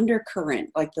that undercurrent,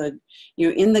 like the,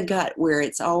 in the gut, where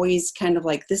it's always kind of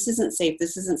like, this isn't safe,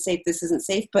 this isn't safe, this isn't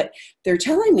safe, but they're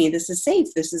telling me this is safe,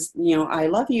 this is, I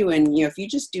love you, and if you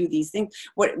just do these things,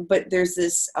 but there's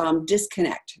this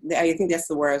disconnect. I think that's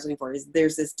the word I was looking for, is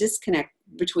there's this disconnect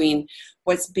between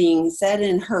what's being said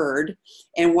and heard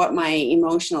and what my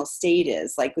emotional state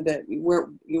is, like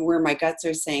where my guts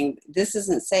are saying this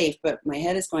isn't safe, but my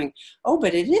head is going, oh,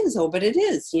 but it is, oh, but it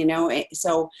is,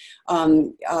 so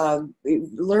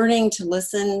learning to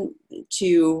listen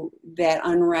to that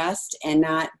unrest and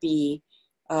not be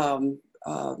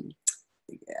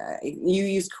you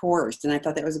used coerced, and I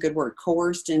thought that was a good word,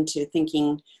 coerced into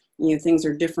thinking things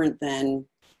are different than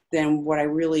what I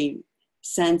really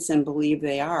sense and believe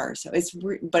they are. So it's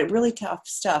but really tough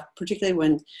stuff, particularly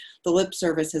when the lip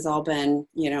service has all been,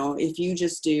 if you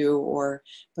just do,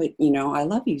 but I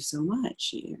love you so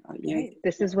much. Right.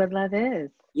 This is what love is.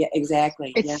 Yeah,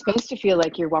 exactly. It's supposed to feel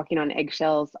like you're walking on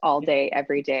eggshells all day,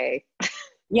 every day.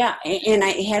 Yeah, and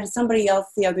I had somebody else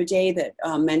the other day that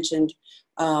mentioned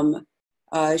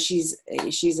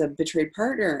she's a betrayed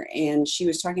partner, and she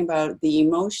was talking about the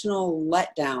emotional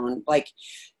letdown, like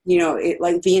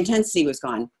like the intensity was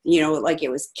gone, like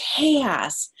it was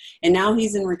chaos, and now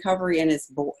he's in recovery and it's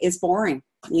boring,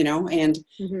 and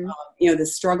Mm-hmm. the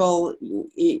struggle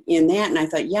in that. And I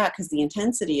thought, yeah, because the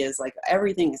intensity is like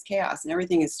everything is chaos and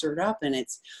everything is stirred up, and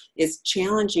it's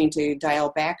challenging to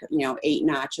dial back 8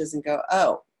 notches and go,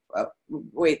 oh,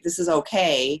 wait, this is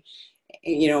okay.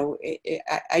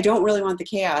 I don't really want the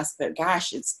chaos, but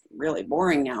gosh, it's really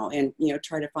boring now, and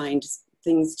try to find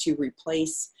things to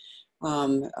replace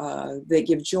that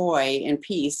give joy and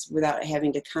peace without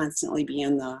having to constantly be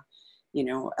in the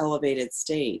elevated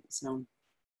state. So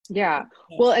yeah,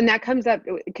 well, and that comes up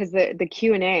because the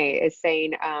Q&A is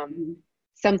saying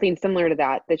something similar to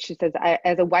that she says,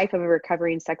 as a wife of a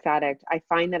recovering sex addict, I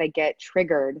find that I get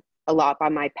triggered a lot by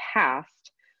my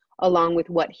past, along with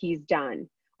what he's done.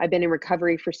 I've been in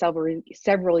recovery for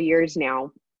several years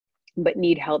now, but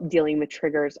need help dealing with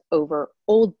triggers over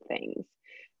old things.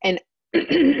 And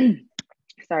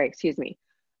sorry, excuse me.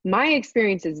 My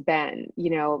experience has been,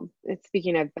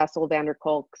 speaking of Bessel van der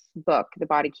Kolk's book, The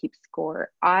Body Keeps Score,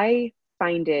 I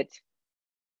find it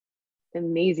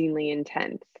amazingly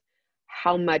intense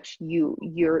how much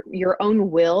your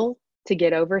own will to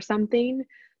get over something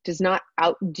does not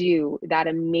outdo that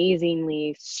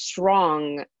amazingly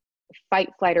strong fight,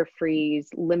 flight, or freeze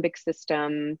limbic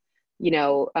system,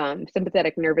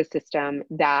 sympathetic nervous system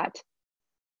that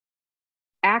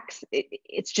acts.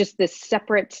 It's just this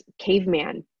separate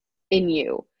caveman in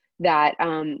you that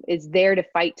is there to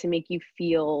fight, to make you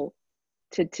feel,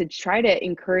 to try to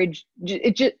encourage.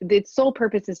 Its sole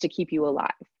purpose is to keep you alive.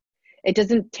 It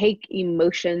doesn't take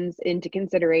emotions into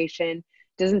consideration,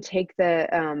 doesn't take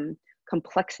the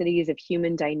complexities of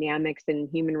human dynamics and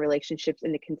human relationships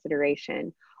into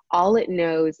consideration. All it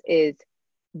knows is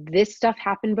this stuff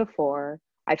happened before.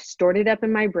 I've stored it up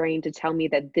in my brain to tell me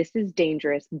that this is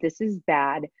dangerous, this is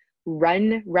bad,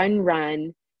 run, run,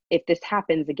 run if this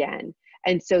happens again.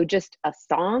 And so just a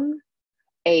song,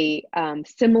 a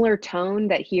similar tone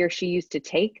that he or she used to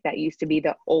take, that used to be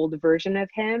the old version of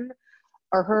him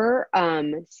or her,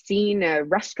 seeing a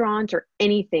restaurant or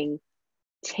anything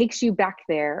takes you back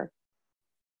there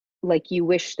like you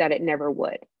wish that it never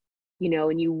would,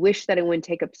 and you wish that it wouldn't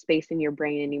take up space in your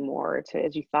brain anymore,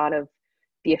 as you thought of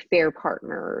the affair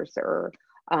partners or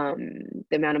the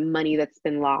amount of money that's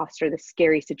been lost or the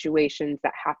scary situations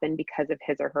that happen because of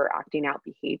his or her acting out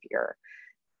behavior.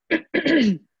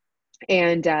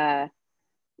 And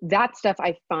that stuff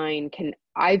I find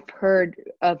I've heard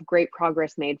of great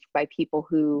progress made by people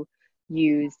who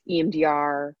use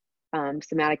EMDR,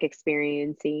 somatic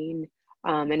experiencing.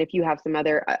 And if you have some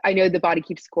other, I know the Body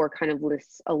Keeps Score kind of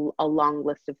lists a long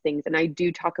list of things, and I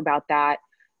do talk about that.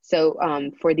 So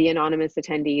for the anonymous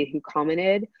attendee who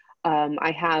commented,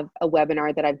 I have a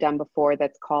webinar that I've done before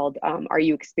that's called, Are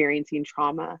You Experiencing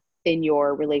Trauma in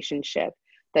Your Relationship?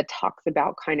 That talks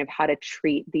about kind of how to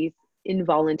treat these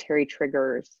involuntary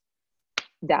triggers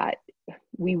that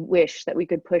we wish that we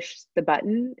could push the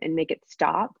button and make it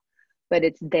stop, but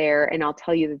it's there. And I'll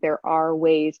tell you that there are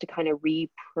ways to kind of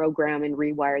reprogram and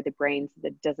rewire the brain so that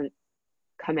it doesn't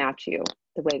come at you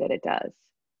the way that it does.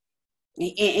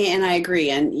 And I agree,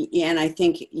 and I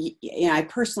think I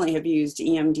personally have used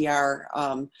EMDR,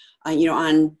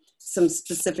 on some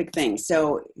specific things.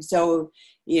 So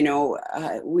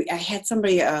I had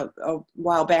somebody a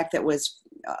while back that was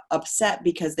upset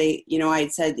because I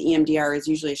had said the EMDR is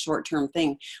usually a short-term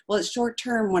thing. Well, it's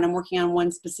short-term when I'm working on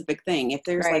one specific thing. If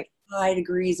there's like high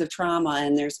degrees of trauma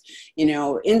and there's,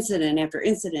 incident after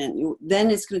incident,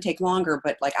 then it's going to take longer.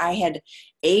 But like I had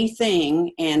a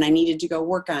thing and I needed to go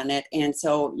work on it. And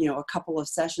so, a couple of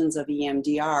sessions of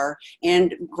EMDR,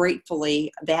 and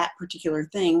gratefully that particular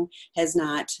thing has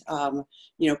not,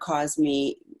 caused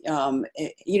me,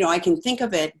 I can think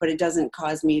of it, but it doesn't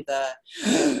cause me the,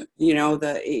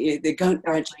 the gut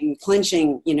wrenching,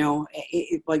 clenching,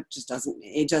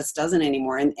 it just doesn't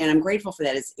anymore. And I'm grateful for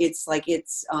that.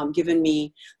 It's given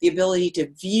me the ability to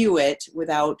view it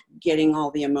without getting all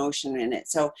the emotion in it.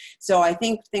 So I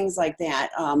think things like that.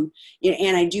 And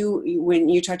I do, when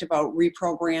you talked about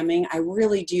reprogramming, I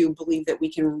really do believe that we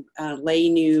can lay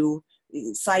new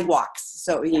sidewalks,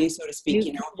 so so to speak,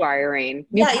 new wiring,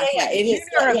 it is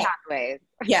neural pathways.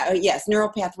 Yes, neural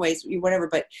pathways, whatever.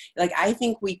 But like I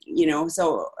think we,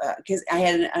 because I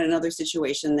had another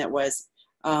situation that was,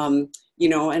 and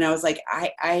I was like,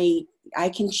 I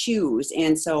can choose.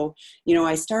 And so,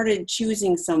 I started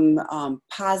choosing some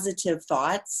positive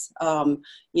thoughts,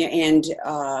 and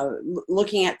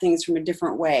looking at things from a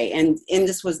different way. And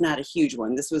this was not a huge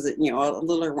one. This was, a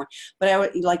littler one.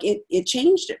 But it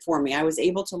changed it for me. I was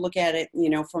able to look at it,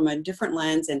 from a different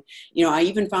lens. And, I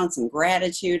even found some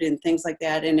gratitude and things like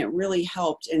that. And it really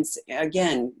helped. And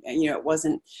again, it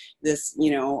wasn't this,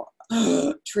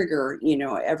 trigger,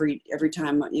 every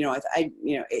time,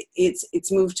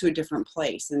 it's moved to a different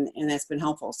place, and that's been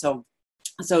helpful. So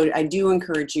I do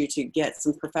encourage you to get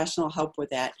some professional help with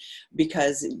that,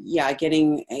 because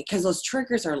because those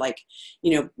triggers are like,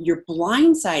 you're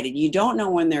blindsided. You don't know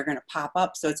when they're going to pop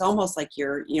up. So it's almost like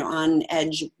you're, on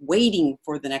edge waiting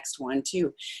for the next one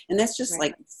too. And that's just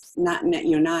like not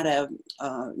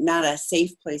a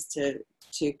safe place to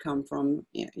come from,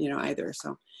 either.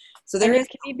 So there is,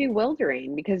 it can be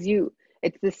bewildering because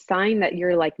it's this sign that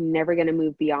you're like never going to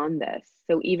move beyond this.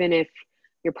 So even if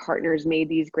your partner's made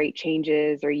these great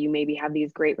changes, or you maybe have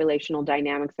these great relational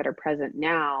dynamics that are present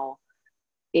now,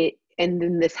 and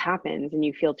then this happens and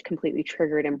you feel completely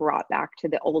triggered and brought back to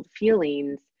the old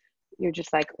feelings, you're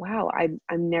just like, wow,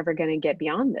 I'm never going to get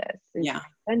beyond this and Yeah.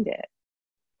 transcend it.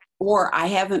 Or I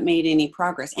haven't made any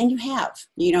progress. And you have,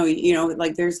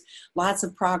 like there's lots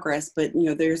of progress, but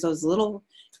there's those little,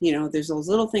 there's those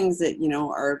little things that,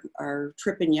 are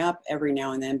tripping you up every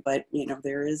now and then, but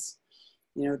there is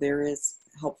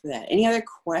help for that. Any other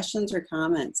questions or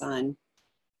comments on?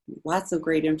 Lots of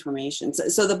great information.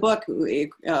 So the book,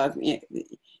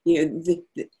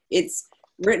 it's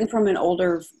written from an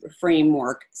older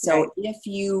framework. So Right. if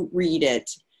you read it,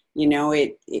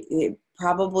 it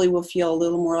probably will feel a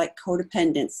little more like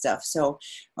codependent stuff. So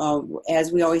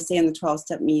as we always say in the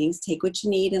 12-step meetings, take what you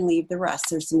need and leave the rest.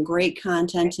 There's some great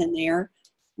content in there.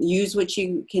 Use what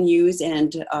you can use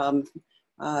and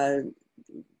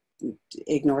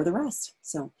ignore the rest.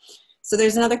 So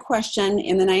there's another question.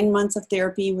 In the 9 months of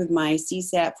therapy with my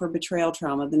CSAT for betrayal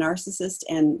trauma, the narcissist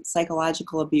and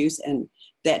psychological abuse, and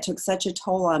that took such a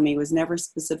toll on me, was never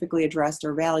specifically addressed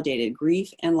or validated.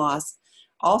 Grief and loss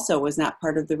also was not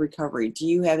part of the recovery. Do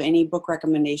you have any book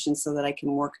recommendations so that I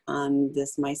can work on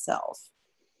this myself?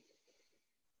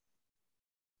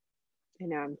 I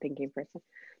know, I'm thinking for a second.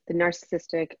 The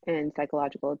narcissistic and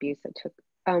psychological abuse that took,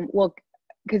 well,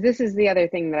 because this is the other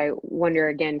thing that I wonder,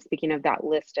 again, speaking of that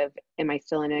list of, am I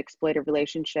still in an exploitive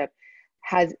relationship,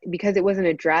 because it wasn't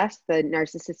addressed, the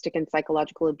narcissistic and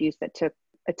psychological abuse that took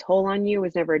a toll on you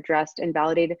was never addressed and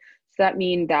validated. So that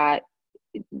means that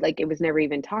like it was never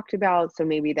even talked about. So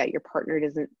maybe that your partner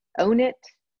doesn't own it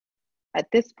at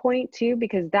this point too,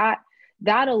 because that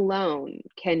alone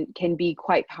can be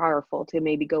quite powerful to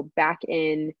maybe go back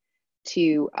in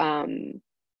to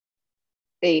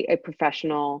a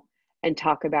professional and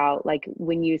talk about, like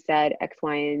when you said X,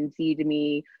 Y, and Z to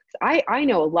me. I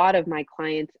know a lot of my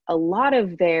clients, a lot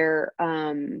of their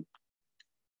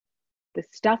the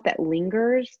stuff that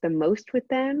lingers the most with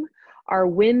them are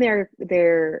when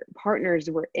their partners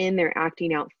were in their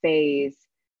acting out phase.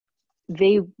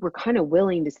 They were kind of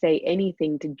willing to say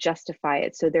anything to justify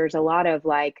it. So there's a lot of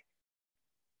like,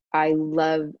 I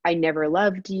never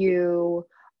loved you.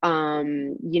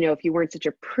 If you weren't such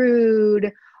a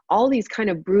prude, all these kind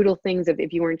of brutal things of,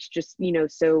 if you weren't just,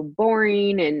 so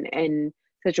boring and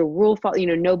such a rule follow,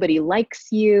 nobody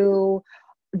likes you.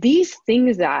 These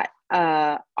things that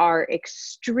are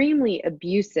extremely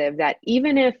abusive, that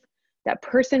even if that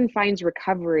person finds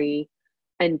recovery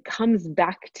and comes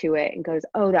back to it and goes,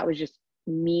 oh, that was just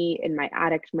me in my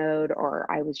addict mode, or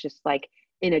I was just like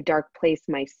in a dark place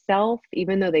myself,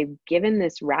 even though they've given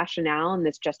this rationale and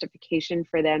this justification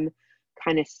for them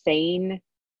kind of saying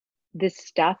this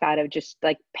stuff out of just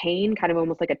like pain, kind of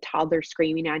almost like a toddler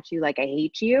screaming at you, like, I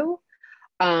hate you.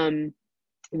 Even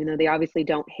though they obviously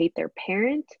don't hate their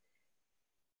parent,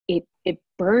 it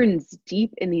burns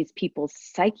deep in these people's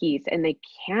psyches and they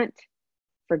can't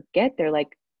forget. They're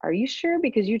like, are you sure?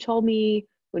 Because you told me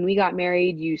when we got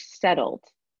married, you settled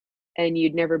and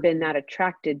you'd never been that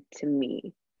attracted to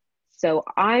me. So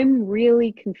I'm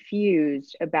really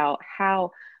confused about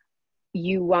how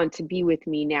you want to be with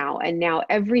me now. And now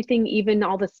everything, even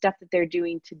all the stuff that they're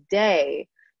doing today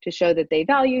to show that they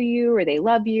value you or they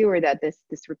love you or that this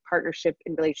partnership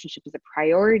and relationship is a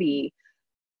priority,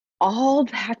 all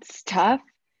that stuff,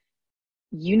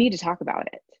 you need to talk about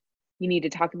it. You need to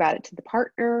talk about it to the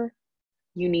partner.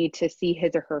 You need to see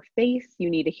his or her face. You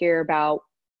need to hear about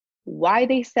why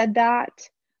they said that.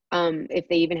 If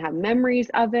they even have memories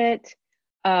of it.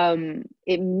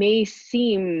 It may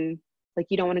seem like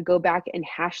you don't want to go back and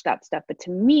hash that stuff, but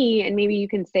to me, and maybe you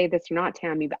can say this or not,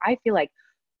 Tammy, but I feel like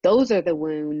those are the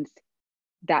wounds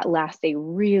that last a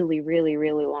really, really,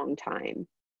 really long time.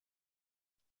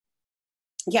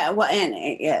 Yeah, well,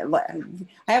 and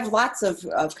I have lots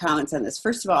of comments on this.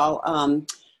 First of all,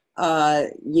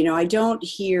 I don't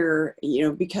hear,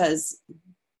 because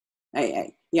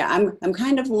I'm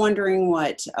kind of wondering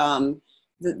what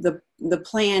the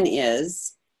plan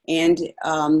is, and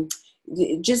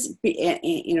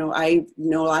I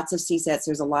know lots of CSATs.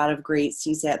 There's a lot of great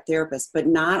CSAT therapists, but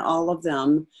not all of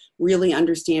them really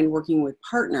understand working with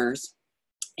partners,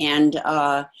 and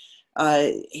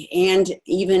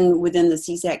even within the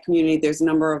CSAT community, there's a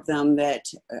number of them that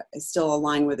still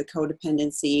align with the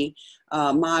codependency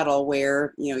model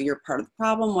where, you're part of the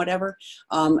problem, whatever.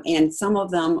 And some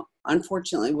of them,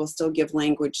 unfortunately, will still give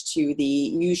language to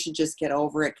you should just get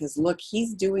over it because, look,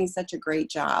 he's doing such a great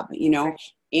job,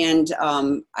 and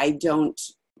I don't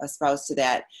espouse to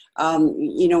that. I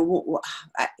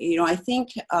think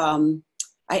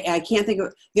I can't think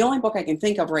of, the only book I can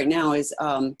think of right now is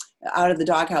Out of the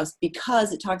Doghouse,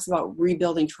 because it talks about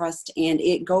rebuilding trust, and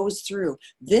it goes through,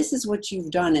 this is what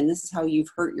you've done and this is how you've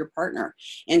hurt your partner.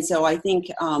 And so I think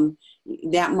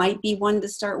that might be one to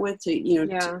start with, to,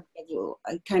 Yeah. to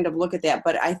kind of look at that.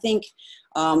 But I think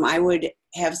I would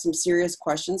have some serious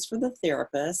questions for the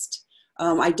therapist.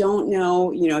 I don't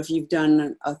know, if you've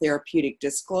done a therapeutic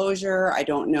disclosure. I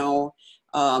don't know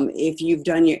if you've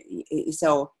done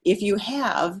so if you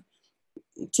have,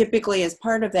 typically as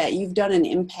part of that, you've done an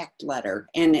impact letter.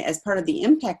 And as part of the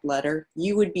impact letter,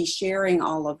 you would be sharing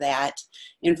all of that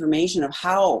information of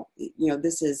how,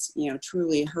 this is,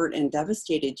 truly hurt and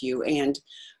devastated you. And,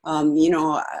 we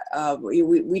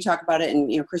talk about it, and,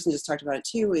 Kristin just talked about it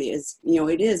too, is,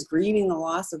 it is grieving the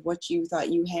loss of what you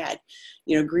thought you had,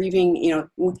 grieving,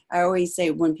 I always say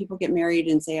when people get married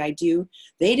and say, I do,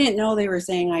 they didn't know they were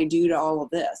saying I do to all of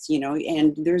this,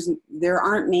 and there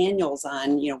aren't manuals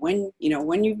on,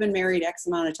 when you've been married X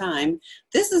amount of time,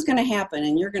 this is going to happen,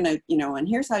 and you're going to, and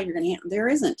here's how you're going to handle. There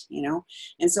isn't,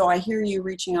 and so I hear you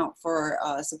reaching out for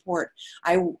support.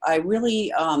 I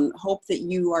really hope that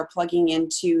you are plugging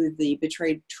into the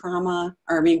betrayed partner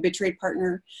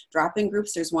drop-in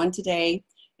groups. There's one today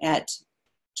at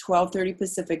 12:30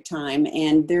 Pacific time,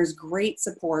 and there's great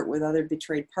support with other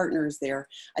betrayed partners there.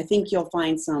 I think you'll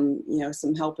find some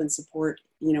help and support,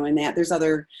 in that. There's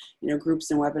other,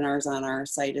 groups and webinars on our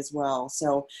site as well.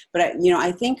 So, but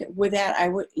I think with that, I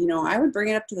would bring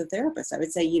it up to the therapist. I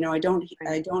would say, I don't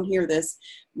hear this,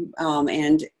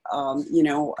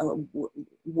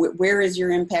 where is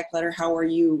your impact letter? How are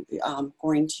you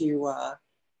going to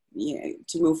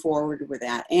move forward with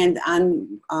that? And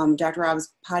on Dr.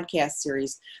 Rob's podcast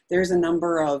series, there's a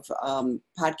number of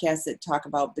podcasts that talk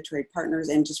about betrayed partners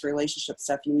and just relationship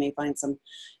stuff. You may find some,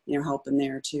 help in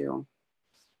there too.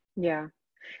 Yeah.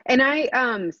 And I,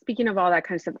 speaking of all that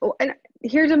kind of stuff, and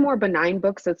here's a more benign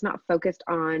book, so it's not focused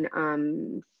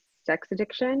on sex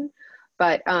addiction,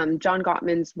 but John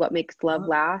Gottman's What Makes Love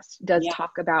Last does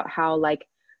talk about how, like,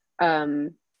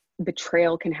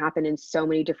 betrayal can happen in so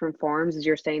many different forms. As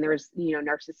you're saying, there's,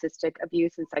 narcissistic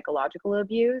abuse and psychological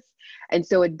abuse. And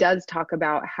so it does talk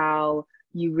about how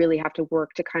you really have to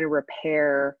work to kind of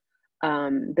repair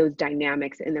those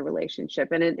dynamics in the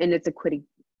relationship. And it's a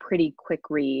pretty quick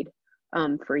read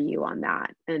for you on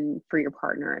that, and for your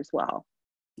partner as well.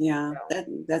 Yeah,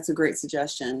 that's a great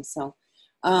suggestion. So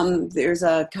there's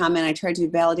a comment: I tried to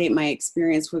validate my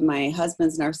experience with my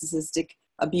husband's narcissistic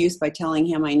abuse by telling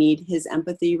him I need his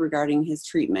empathy regarding his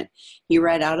treatment. He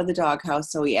read Out of the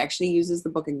Doghouse, so he actually uses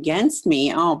the book against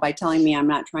me. By telling me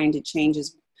I'm trying to change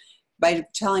his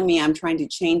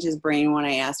brain when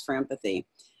I ask for empathy.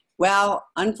 Well,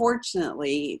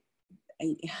 unfortunately,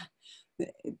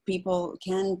 people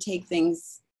can take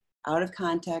things out of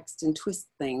context and twist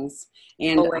things.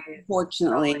 And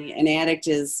unfortunately, an addict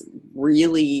is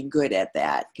really good at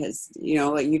that, because,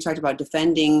 you talked about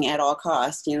defending at all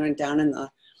costs, down in the,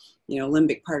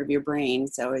 limbic part of your brain.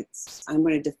 So I'm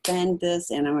going to defend this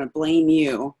and I'm going to blame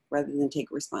you rather than take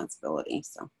responsibility.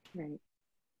 So, right.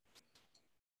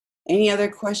 Any other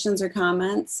questions or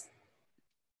comments?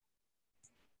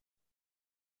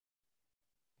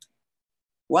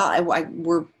 Well,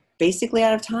 we're basically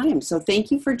out of time. So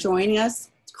thank you for joining us.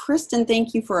 Kristin,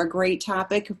 thank you for a great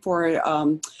topic. For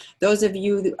those of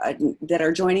you that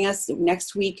are joining us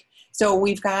next week, so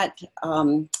we've got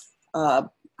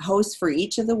hosts for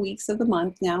each of the weeks of the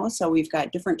month now. So we've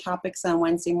got different topics on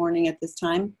Wednesday morning at this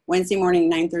time. Wednesday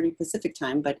morning, 9:30 Pacific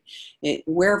time, but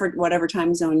whatever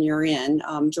time zone you're in,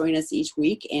 join us each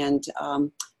week, and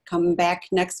come back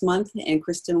next month, and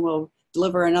Kristin will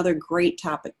deliver another great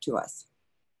topic to us.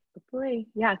 Hopefully.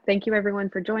 Yeah. Thank you everyone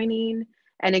for joining.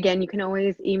 And again, you can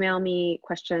always email me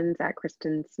questions at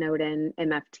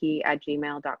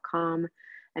kristinsnowdenmft@gmail.com.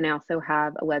 And I also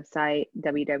have a website,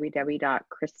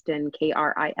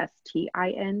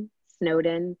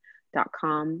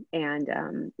 www.kristinsnowden.com.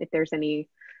 And if there's any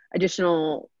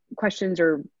additional questions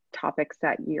or topics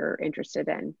that you're interested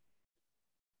in.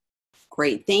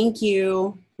 Great. Thank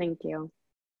you. Thank you.